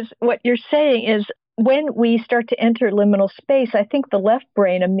it is what you're saying is when we start to enter liminal space, I think the left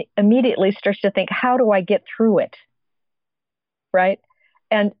brain immediately starts to think, how do I get through it? Right?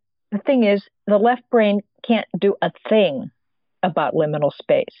 And the thing is, the left brain can't do a thing about liminal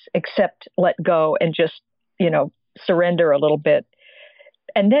space except let go and just, surrender a little bit.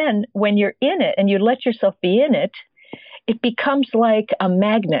 And then when you're in it and you let yourself be in it, it becomes like a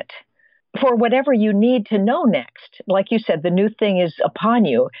magnet for whatever you need to know next. Like you said, the new thing is upon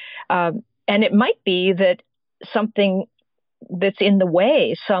you. And it might be that something that's in the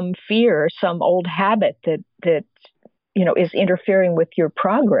way, some fear, some old habit that is interfering with your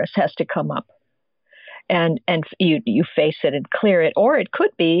progress has to come up. And you face it and clear it. Or it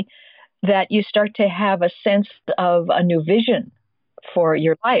could be that you start to have a sense of a new vision for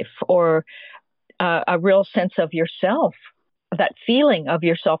your life, or a real sense of yourself, that feeling of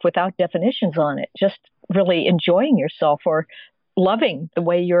yourself without definitions on it, just really enjoying yourself or loving the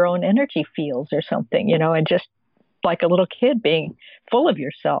way your own energy feels or something, and just like a little kid being full of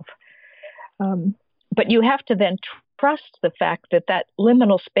yourself. But you have to then trust the fact that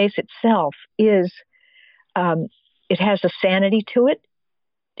liminal space itself is, it has a sanity to it.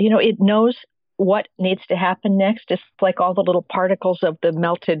 It knows what needs to happen next. It's like all the little particles of the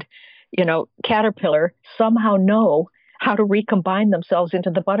melted, caterpillar somehow know how to recombine themselves into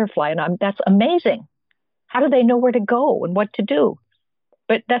the butterfly. And that's amazing. How do they know where to go and what to do?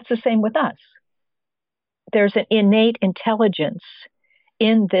 But that's the same with us. There's an innate intelligence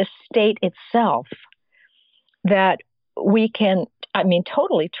in this state itself that we can,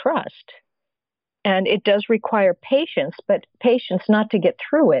 totally trust. And it does require patience, but patience not to get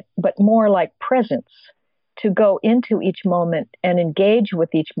through it, but more like presence, to go into each moment and engage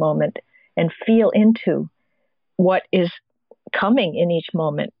with each moment and feel into what is coming in each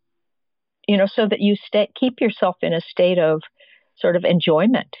moment, so that you keep yourself in a state of sort of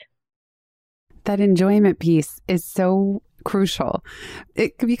enjoyment. That enjoyment piece is so crucial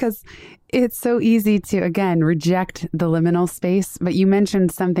because it's so easy to, again, reject the liminal space. But you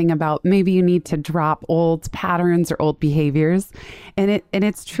mentioned something about maybe you need to drop old patterns or old behaviors. And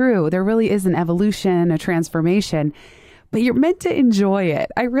it's true. There really is an evolution, a transformation, but you're meant to enjoy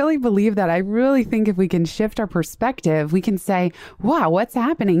it. I really believe that. I really think if we can shift our perspective, we can say, wow, what's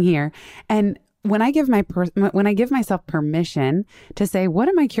happening here? And when I give myself permission to say, what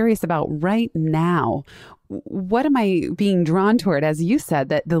am I curious about right now? What am I being drawn toward? As you said,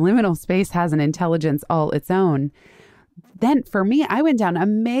 that the liminal space has an intelligence all its own. Then for me, I went down a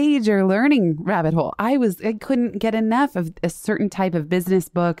major learning rabbit hole. I couldn't get enough of a certain type of business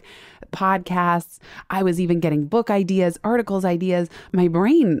book, podcasts. I was even getting book ideas, articles ideas. My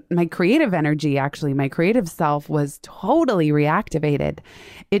brain, my creative energy, actually, my creative self was totally reactivated.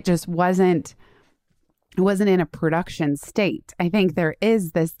 It just wasn't in a production state. I think there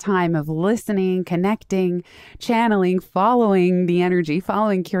is this time of listening, connecting, channeling, following the energy,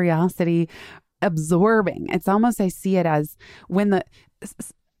 following curiosity, absorbing. It's almost, I see it as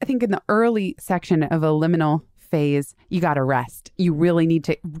I think in the early section of a liminal phase, you got to rest. You really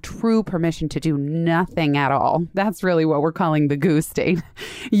need true permission to do nothing at all. That's really what we're calling the goo state.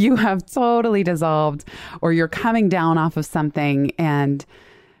 You have totally dissolved, or you're coming down off of something, and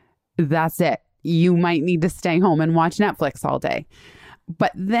that's it. You might need to stay home and watch Netflix all day.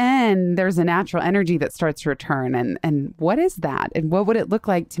 But then there's a natural energy that starts to return. And what is that? And what would it look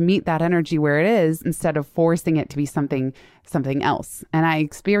like to meet that energy where it is instead of forcing it to be something else? And I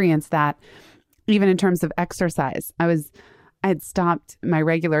experienced that even in terms of exercise. I had stopped my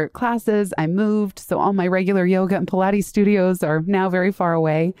regular classes. I moved. So all my regular yoga and Pilates studios are now very far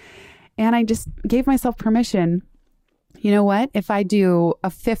away. And I just gave myself permission. You know what? If I do a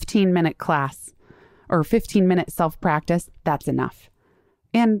 15-minute class or 15-minute self-practice, that's enough.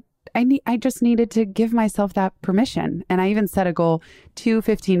 And I just needed to give myself that permission. And I even set a goal, 2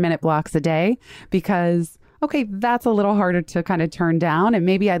 15-minute blocks a day, because, okay, that's a little harder to kind of turn down. And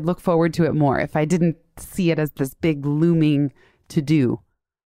maybe I'd look forward to it more if I didn't see it as this big looming to do.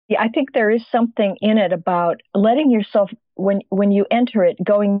 Yeah, I think there is something in it about letting yourself, when you enter it,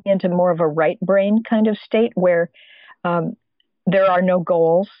 going into more of a right brain kind of state where there are no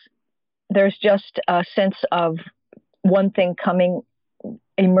goals. There's just a sense of one thing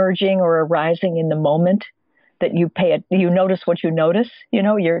emerging or arising in the moment that you notice what you notice.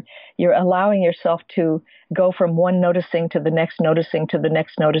 You're allowing yourself to go from one noticing to the next noticing to the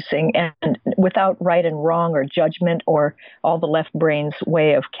next noticing, and without right and wrong or judgment or all the left brain's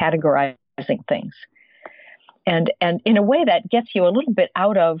way of categorizing things. And in a way that gets you a little bit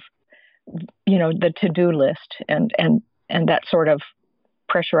out of, the to-do list and that sort of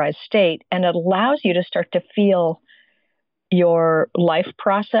pressurized state, and it allows you to start to feel your life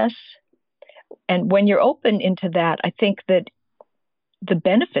process And when you're open into that, I think that the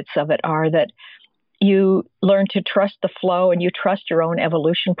benefits of it are that you learn to trust the flow and you trust your own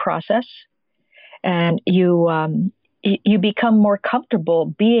evolution process. And you become more comfortable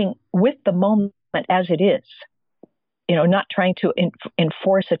being with the moment as it is, not trying to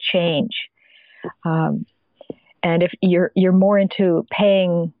enforce a change. And if you're more into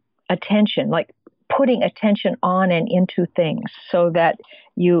paying attention, like putting attention on and into things so that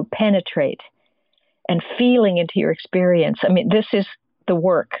you penetrate and feeling into your experience. I mean, this is the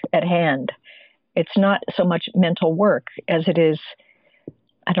work at hand. It's not so much mental work as it is,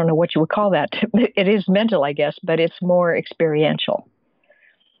 I don't know what you would call that. It is mental, I guess, but it's more experiential.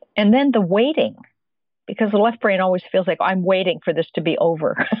 And then the waiting, because the left brain always feels like, I'm waiting for this to be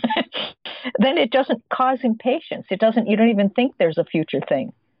over. Then it doesn't cause impatience. You don't even think there's a future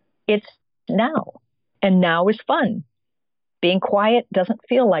thing. It's now. And now is fun. Being quiet doesn't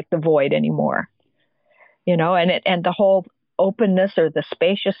feel like the void anymore. And the whole openness or the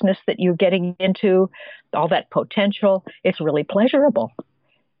spaciousness that you're getting into, all that potential, it's really pleasurable.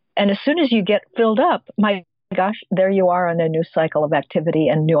 And as soon as you get filled up, my gosh, there you are on a new cycle of activity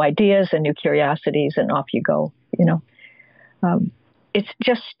and new ideas and new curiosities, and off you go. It's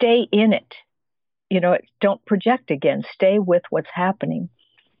just stay in it. Don't project again. Stay with what's happening.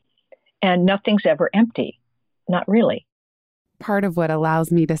 And nothing's ever empty. Not really. Part of what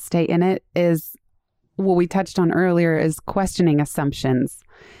allows me to stay in it is what we touched on earlier, is questioning assumptions.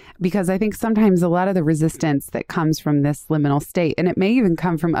 Because I think sometimes a lot of the resistance that comes from this liminal state, and it may even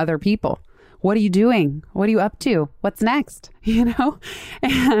come from other people. What are you doing? What are you up to? What's next?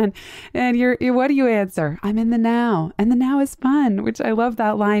 And you're what do you answer? I'm in the now, and the now is fun, which I love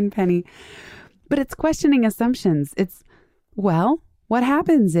that line, Penny. But it's questioning assumptions. It's, well, what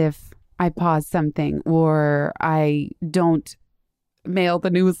happens if I pause something, or I don't mail the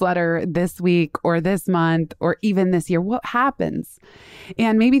newsletter this week or this month or even this year? What happens?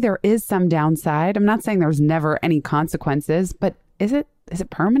 And maybe there is some downside. I'm not saying there's never any consequences, but is it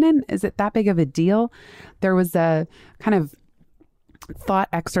permanent? Is it that big of a deal? There was a kind of thought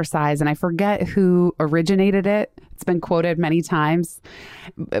exercise, and I forget who originated it. It's been quoted many times,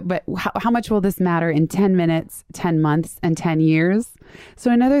 but how much will this matter in 10 minutes, 10 months, and 10 years?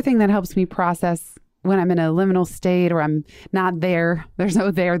 So another thing that helps me process when I'm in a liminal state, or I'm not there, there's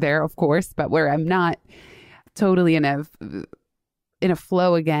no there, of course, but where I'm not totally in a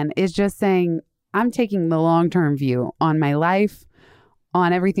flow again, is just saying, I'm taking the long-term view on my life,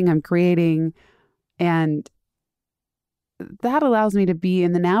 on everything I'm creating. And that allows me to be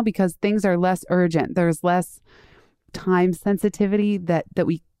in the now because things are less urgent. There's less time sensitivity that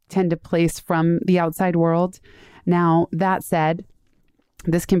we tend to place from the outside world. Now, that said,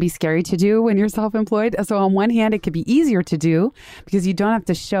 this can be scary to do when you're self-employed. So on one hand, it could be easier to do because you don't have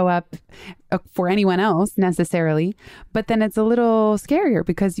to show up for anyone else necessarily. But then it's a little scarier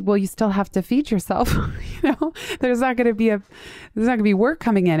because, well, you still have to feed yourself. There's not going to be work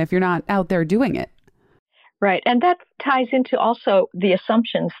coming in if you're not out there doing it. Right. And that ties into also the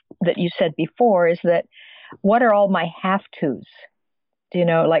assumptions that you said before, is that what are all my have-tos?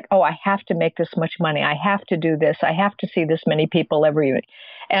 Like, oh, I have to make this much money. I have to do this. I have to see this many people every week.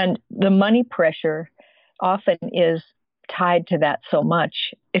 And the money pressure often is tied to that so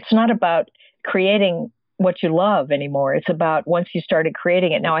much. It's not about creating what you love anymore. It's about once you started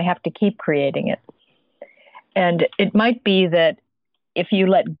creating it, now I have to keep creating it. And it might be that if you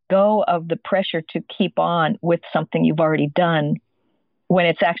let go of the pressure to keep on with something you've already done, when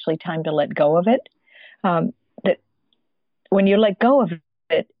it's actually time to let go of it, that when you let go of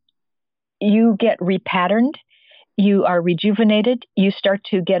it, you get repatterned, you are rejuvenated, you start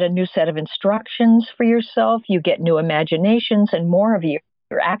to get a new set of instructions for yourself, you get new imaginations and more of your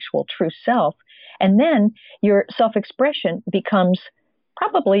actual true self. And then your self-expression becomes,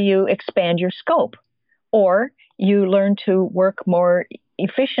 probably you expand your scope, or you learn to work more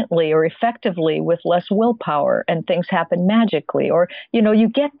efficiently or effectively with less willpower and things happen magically. Or, you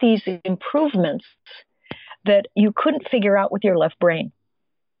get these improvements that you couldn't figure out with your left brain.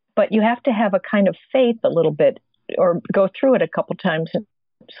 But you have to have a kind of faith a little bit, or go through it a couple times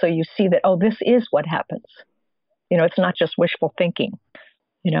so you see that, oh, this is what happens. It's not just wishful thinking.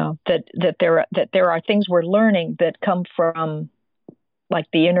 That there are things we're learning that come from like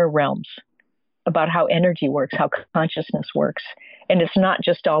the inner realms about how energy works, how consciousness works. And it's not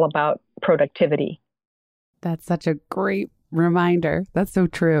just all about productivity. That's such a great reminder. That's so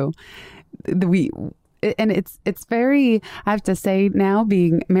true. And it's very, I have to say now,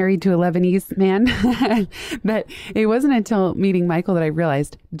 being married to a Lebanese man, that it wasn't until meeting Michael that I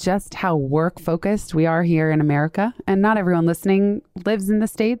realized just how work focused we are here in America. And not everyone listening lives in the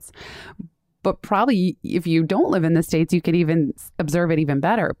States, But probably if you don't live in the States, you could even observe it even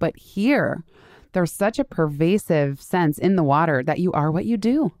better. But here, there's such a pervasive sense in the water that you are what you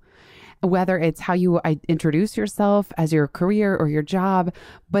do, whether it's how you introduce yourself as your career or your job,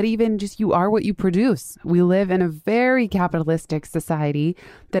 but even just you are what you produce. We live in a very capitalistic society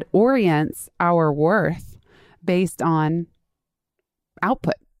that orients our worth based on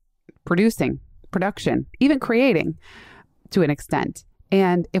output, production, even creating to an extent.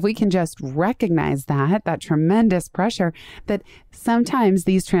 And if we can just recognize that tremendous pressure, that sometimes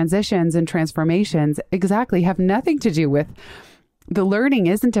these transitions and transformations exactly have nothing to do with the learning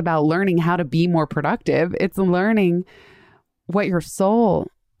isn't about learning how to be more productive. It's learning what your soul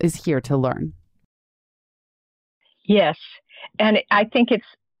is here to learn. Yes. And I think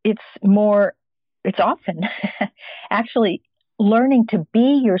it's often actually learning to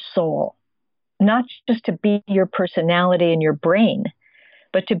be your soul, not just to be your personality and your brain,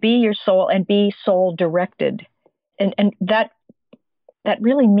 but to be your soul and be soul directed. And that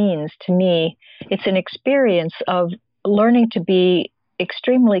really means to me, it's an experience of learning to be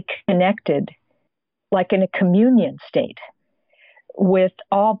extremely connected, like in a communion state with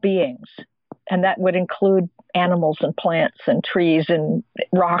all beings. And that would include animals and plants and trees and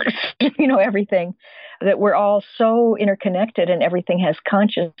rocks, everything, that we're all so interconnected and everything has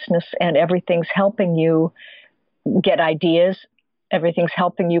consciousness and everything's helping you get ideas. Everything's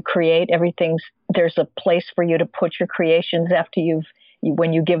helping you create. There's a place for you to put your creations after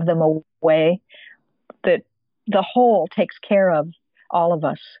when you give them away, that the whole takes care of all of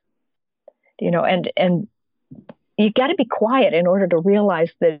us, and you got to be quiet in order to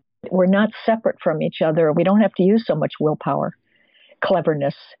realize that we're not separate from each other. We don't have to use so much willpower,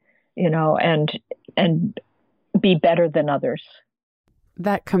 cleverness, and be better than others.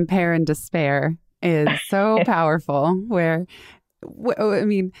 That compare and despair is so powerful, where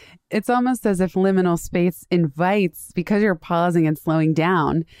it's almost as if liminal space invites, because you're pausing and slowing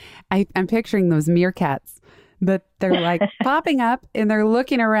down. I'm picturing those meerkats, but they're like popping up and they're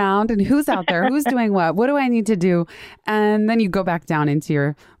looking around and who's out there, who's doing what do I need to do? And then you go back down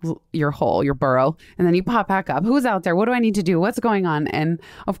into your hole, your burrow, and then you pop back up. Who's out there? What do I need to do? What's going on? And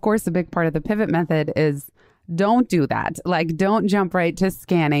of course, a big part of the pivot method is don't do that. Like, don't jump right to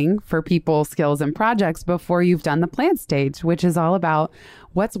scanning for people, skills, and projects before you've done the plan stage, which is all about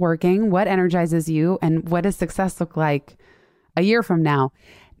what's working, what energizes you, and what does success look like a year from now.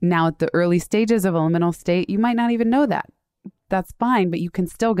 Now, at the early stages of a liminal state, you might not even know that. That's fine, but you can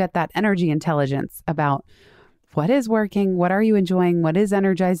still get that energy intelligence about what is working, what are you enjoying, what is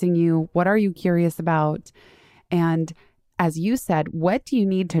energizing you, what are you curious about, and as you said, what do you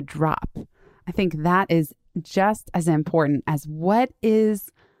need to drop? I think that is just as important as what's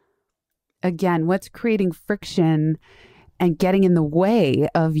creating friction and getting in the way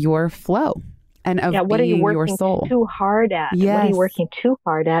of your flow and of what are you being working your soul. Too hard at? Yes. What are you working too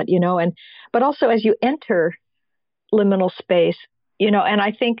hard at? But also as you enter liminal space, and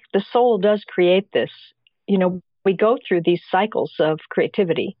I think the soul does create this. We go through these cycles of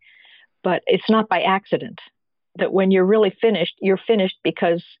creativity, but it's not by accident. That when you're really finished, you're finished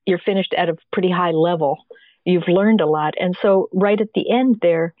because you're finished at a pretty high level. You've learned a lot. And so right at the end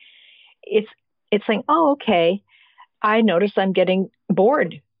there, it's saying, oh, okay, I notice I'm getting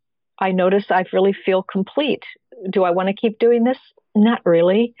bored. I notice I really feel complete. Do I want to keep doing this? Not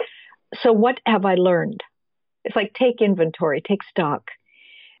really. So what have I learned? It's like take inventory, take stock,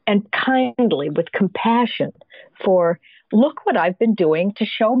 and kindly, with compassion for, look what I've been doing to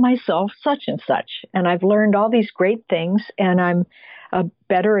show myself such and such. And I've learned all these great things, and I'm a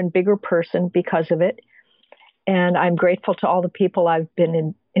better and bigger person because of it. And I'm grateful to all the people I've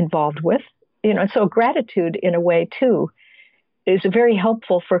been involved with. And so gratitude, in a way, too, is very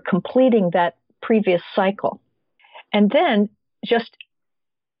helpful for completing that previous cycle. And then just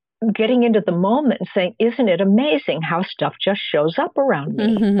getting into the moment and saying, isn't it amazing how stuff just shows up around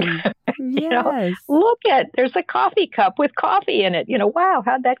me? Mm-hmm. Yes. Look there's a coffee cup with coffee in it. Wow,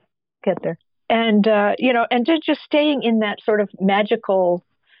 how'd that get there? And, and just staying in that sort of magical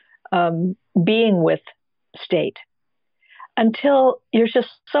being with state until you're just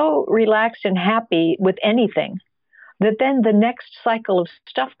so relaxed and happy with anything that then the next cycle of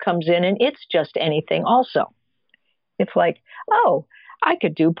stuff comes in and it's just anything also. It's like, oh, I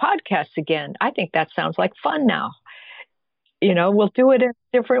could do podcasts again. I think that sounds like fun now. We'll do it in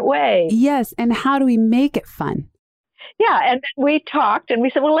a different way. Yes. And how do we make it fun? Yeah. And we talked and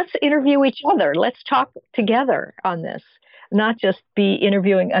we said, well, let's interview each other. Let's talk together on this, not just be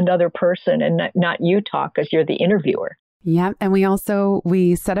interviewing another person and not you talk because you're the interviewer. Yep. And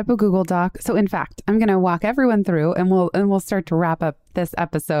we set up a Google Doc. So in fact, I'm going to walk everyone through and we'll start to wrap up this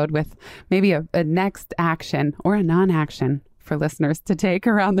episode with maybe a next action or a non-action for listeners to take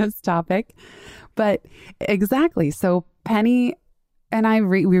around this topic. But exactly. So Penny and I,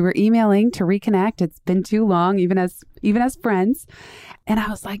 we were emailing to reconnect. It's been too long, even as friends. And I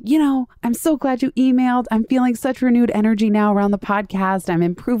was like, I'm so glad you emailed. I'm feeling such renewed energy now around the podcast. I'm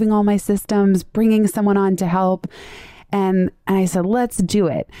improving all my systems, bringing someone on to help. And I said, let's do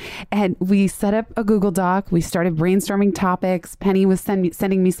it. And we set up a Google Doc. We started brainstorming topics. Penny was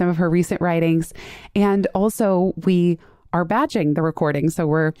sending me some of her recent writings. And also we are batching the recording.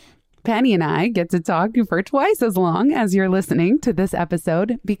 So Penny and I get to talk for twice as long as you're listening to this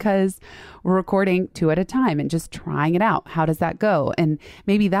episode because we're recording 2 at a time and just trying it out. How does that go? And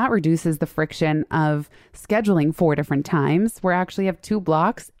maybe that reduces the friction of scheduling 4 different times. We actually have 2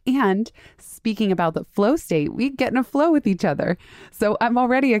 blocks. And speaking about the flow state, we get in a flow with each other. So I'm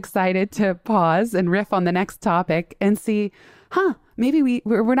already excited to pause and riff on the next topic and see, maybe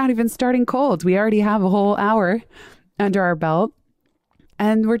we're not even starting cold. We already have a whole hour under our belt.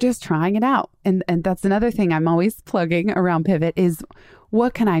 And we're just trying it out. And that's another thing I'm always plugging around Pivot is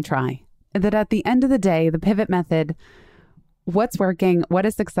what can I try? That at the end of the day, the Pivot method, what's working? What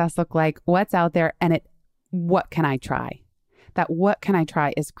does success look like? What's out there? And what can I try? That what can I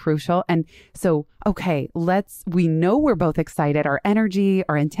try is crucial. And so, okay, we know we're both excited. Our energy,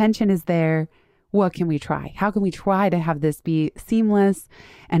 our intention is there. What can we try? How can we try to have this be seamless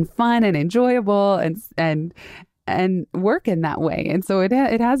and fun and enjoyable and work in that way? And so it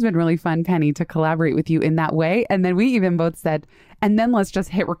has been really fun, Penny, to collaborate with you in that way. And then we even both said, and then let's just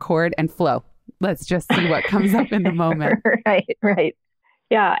hit record and flow. Let's just see what comes up in the moment. Right.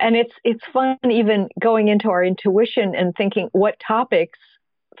 Yeah. And it's fun even going into our intuition and thinking what topics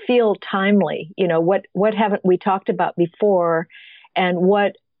feel timely, what haven't we talked about before and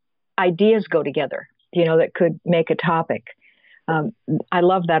what ideas go together, that could make a topic. I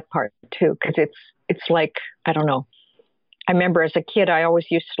love that part too, because it's like, I don't know. I remember as a kid, I always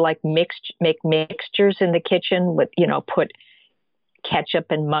used to make mixtures in the kitchen with, put ketchup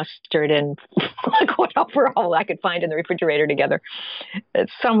and mustard and like whatever all I could find in the refrigerator together.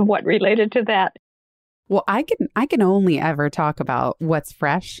 It's somewhat related to that. Well, I can only ever talk about what's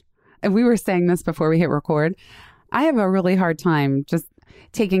fresh. And we were saying this before we hit record. I have a really hard time just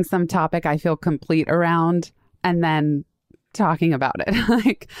taking some topic I feel complete around and then talking about it.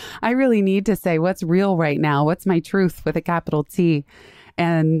 Like, I really need to say what's real right now. What's my truth with a capital T?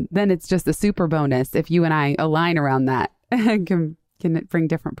 And then it's just a super bonus if you and I align around that and can bring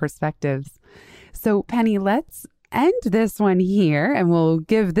different perspectives. So Penny, let's end this one here and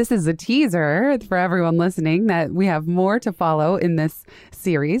this is a teaser for everyone listening that we have more to follow in this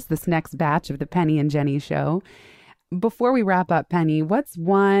series, this next batch of the Penny and Jenny show. Before we wrap up, Penny, what's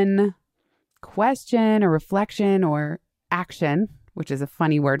one question or reflection or action, which is a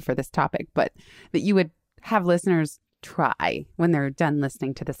funny word for this topic, but that you would have listeners try when they're done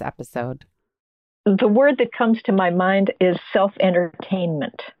listening to this episode? The word that comes to my mind is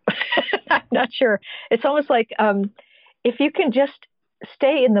self-entertainment. I'm not sure. It's almost like if you can just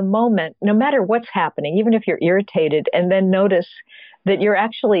stay in the moment, no matter what's happening, even if you're irritated, and then notice that you're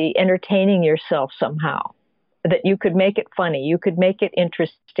actually entertaining yourself somehow, that you could make it funny, you could make it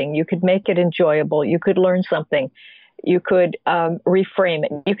interesting, you could make it enjoyable, you could learn something, you could reframe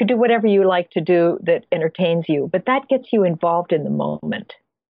it, you could do whatever you like to do that entertains you, but that gets you involved in the moment.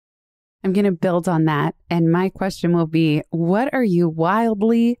 I'm going to build on that. And my question will be, what are you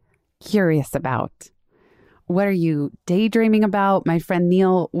wildly curious about? What are you daydreaming about? My friend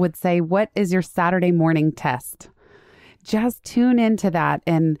Neil would say, what is your Saturday morning test? Just tune into that.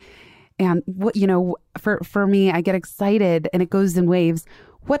 And what, for me, I get excited and it goes in waves.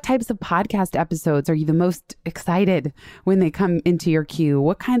 What types of podcast episodes are you the most excited when they come into your queue?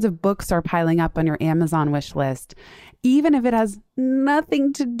 What kinds of books are piling up on your Amazon wish list? Even if it has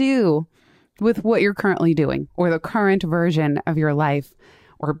nothing to do with what you're currently doing or the current version of your life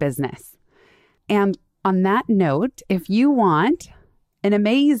or business. And on that note, if you want an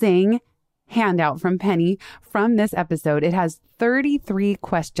amazing handout from Penny from this episode, it has 33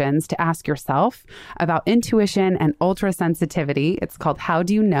 questions to ask yourself about intuition and ultra sensitivity. It's called How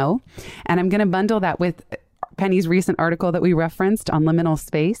Do You Know? And I'm going to bundle that with Penny's recent article that we referenced on liminal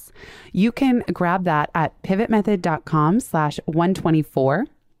space. You can grab that at pivotmethod.com/124.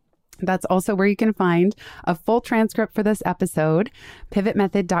 That's also where you can find a full transcript for this episode,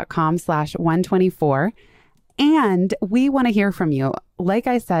 pivotmethod.com/124. And we want to hear from you. Like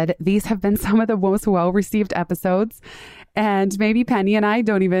I said, these have been some of the most well-received episodes. And maybe Penny and I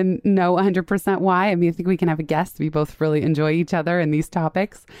don't even know 100% why. I mean, I think we can have a guess. We both really enjoy each other in these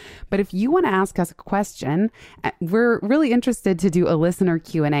topics. But if you want to ask us a question, we're really interested to do a listener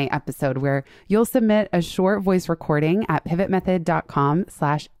Q&A episode where you'll submit a short voice recording at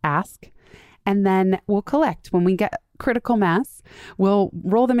pivotmethod.com/ask. And then we'll collect. When we get critical mass, we'll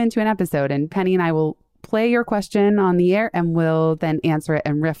roll them into an episode, and Penny and I will play your question on the air, and we'll then answer it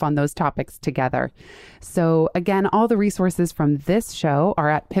and riff on those topics together. So again, all the resources from this show are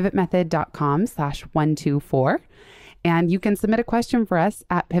at pivotmethod.com/124. And you can submit a question for us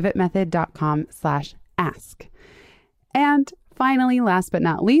at pivotmethod.com/ask. And finally, last but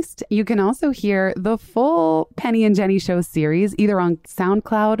not least, you can also hear the full Penny and Jenny Show series either on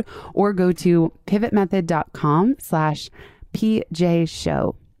SoundCloud or go to pivotmethod.com/PJ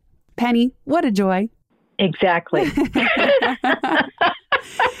Show. Penny, what a joy. Exactly.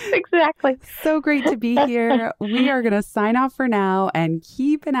 Exactly. So great to be here. We are going to sign off for now and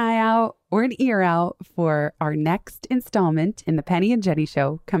keep an eye out or an ear out for our next installment in the Penny and Jenny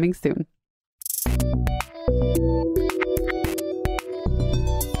Show coming soon.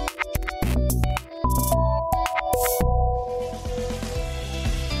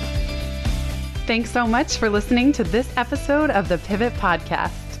 Thanks so much for listening to this episode of the Pivot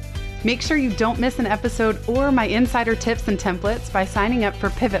Podcast. Make sure you don't miss an episode or my insider tips and templates by signing up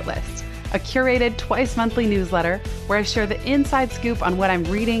for Pivot List, a curated twice monthly newsletter where I share the inside scoop on what I'm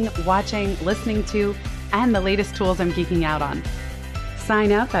reading, watching, listening to, and the latest tools I'm geeking out on.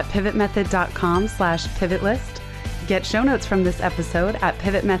 Sign up at pivotmethod.com/pivotlist. Get show notes from this episode at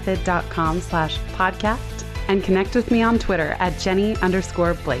pivotmethod.com/podcast and connect with me on Twitter at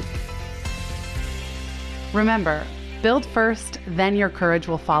Jenny_Blake. Remember, build first, then your courage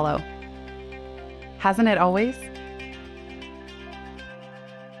will follow. Hasn't it always?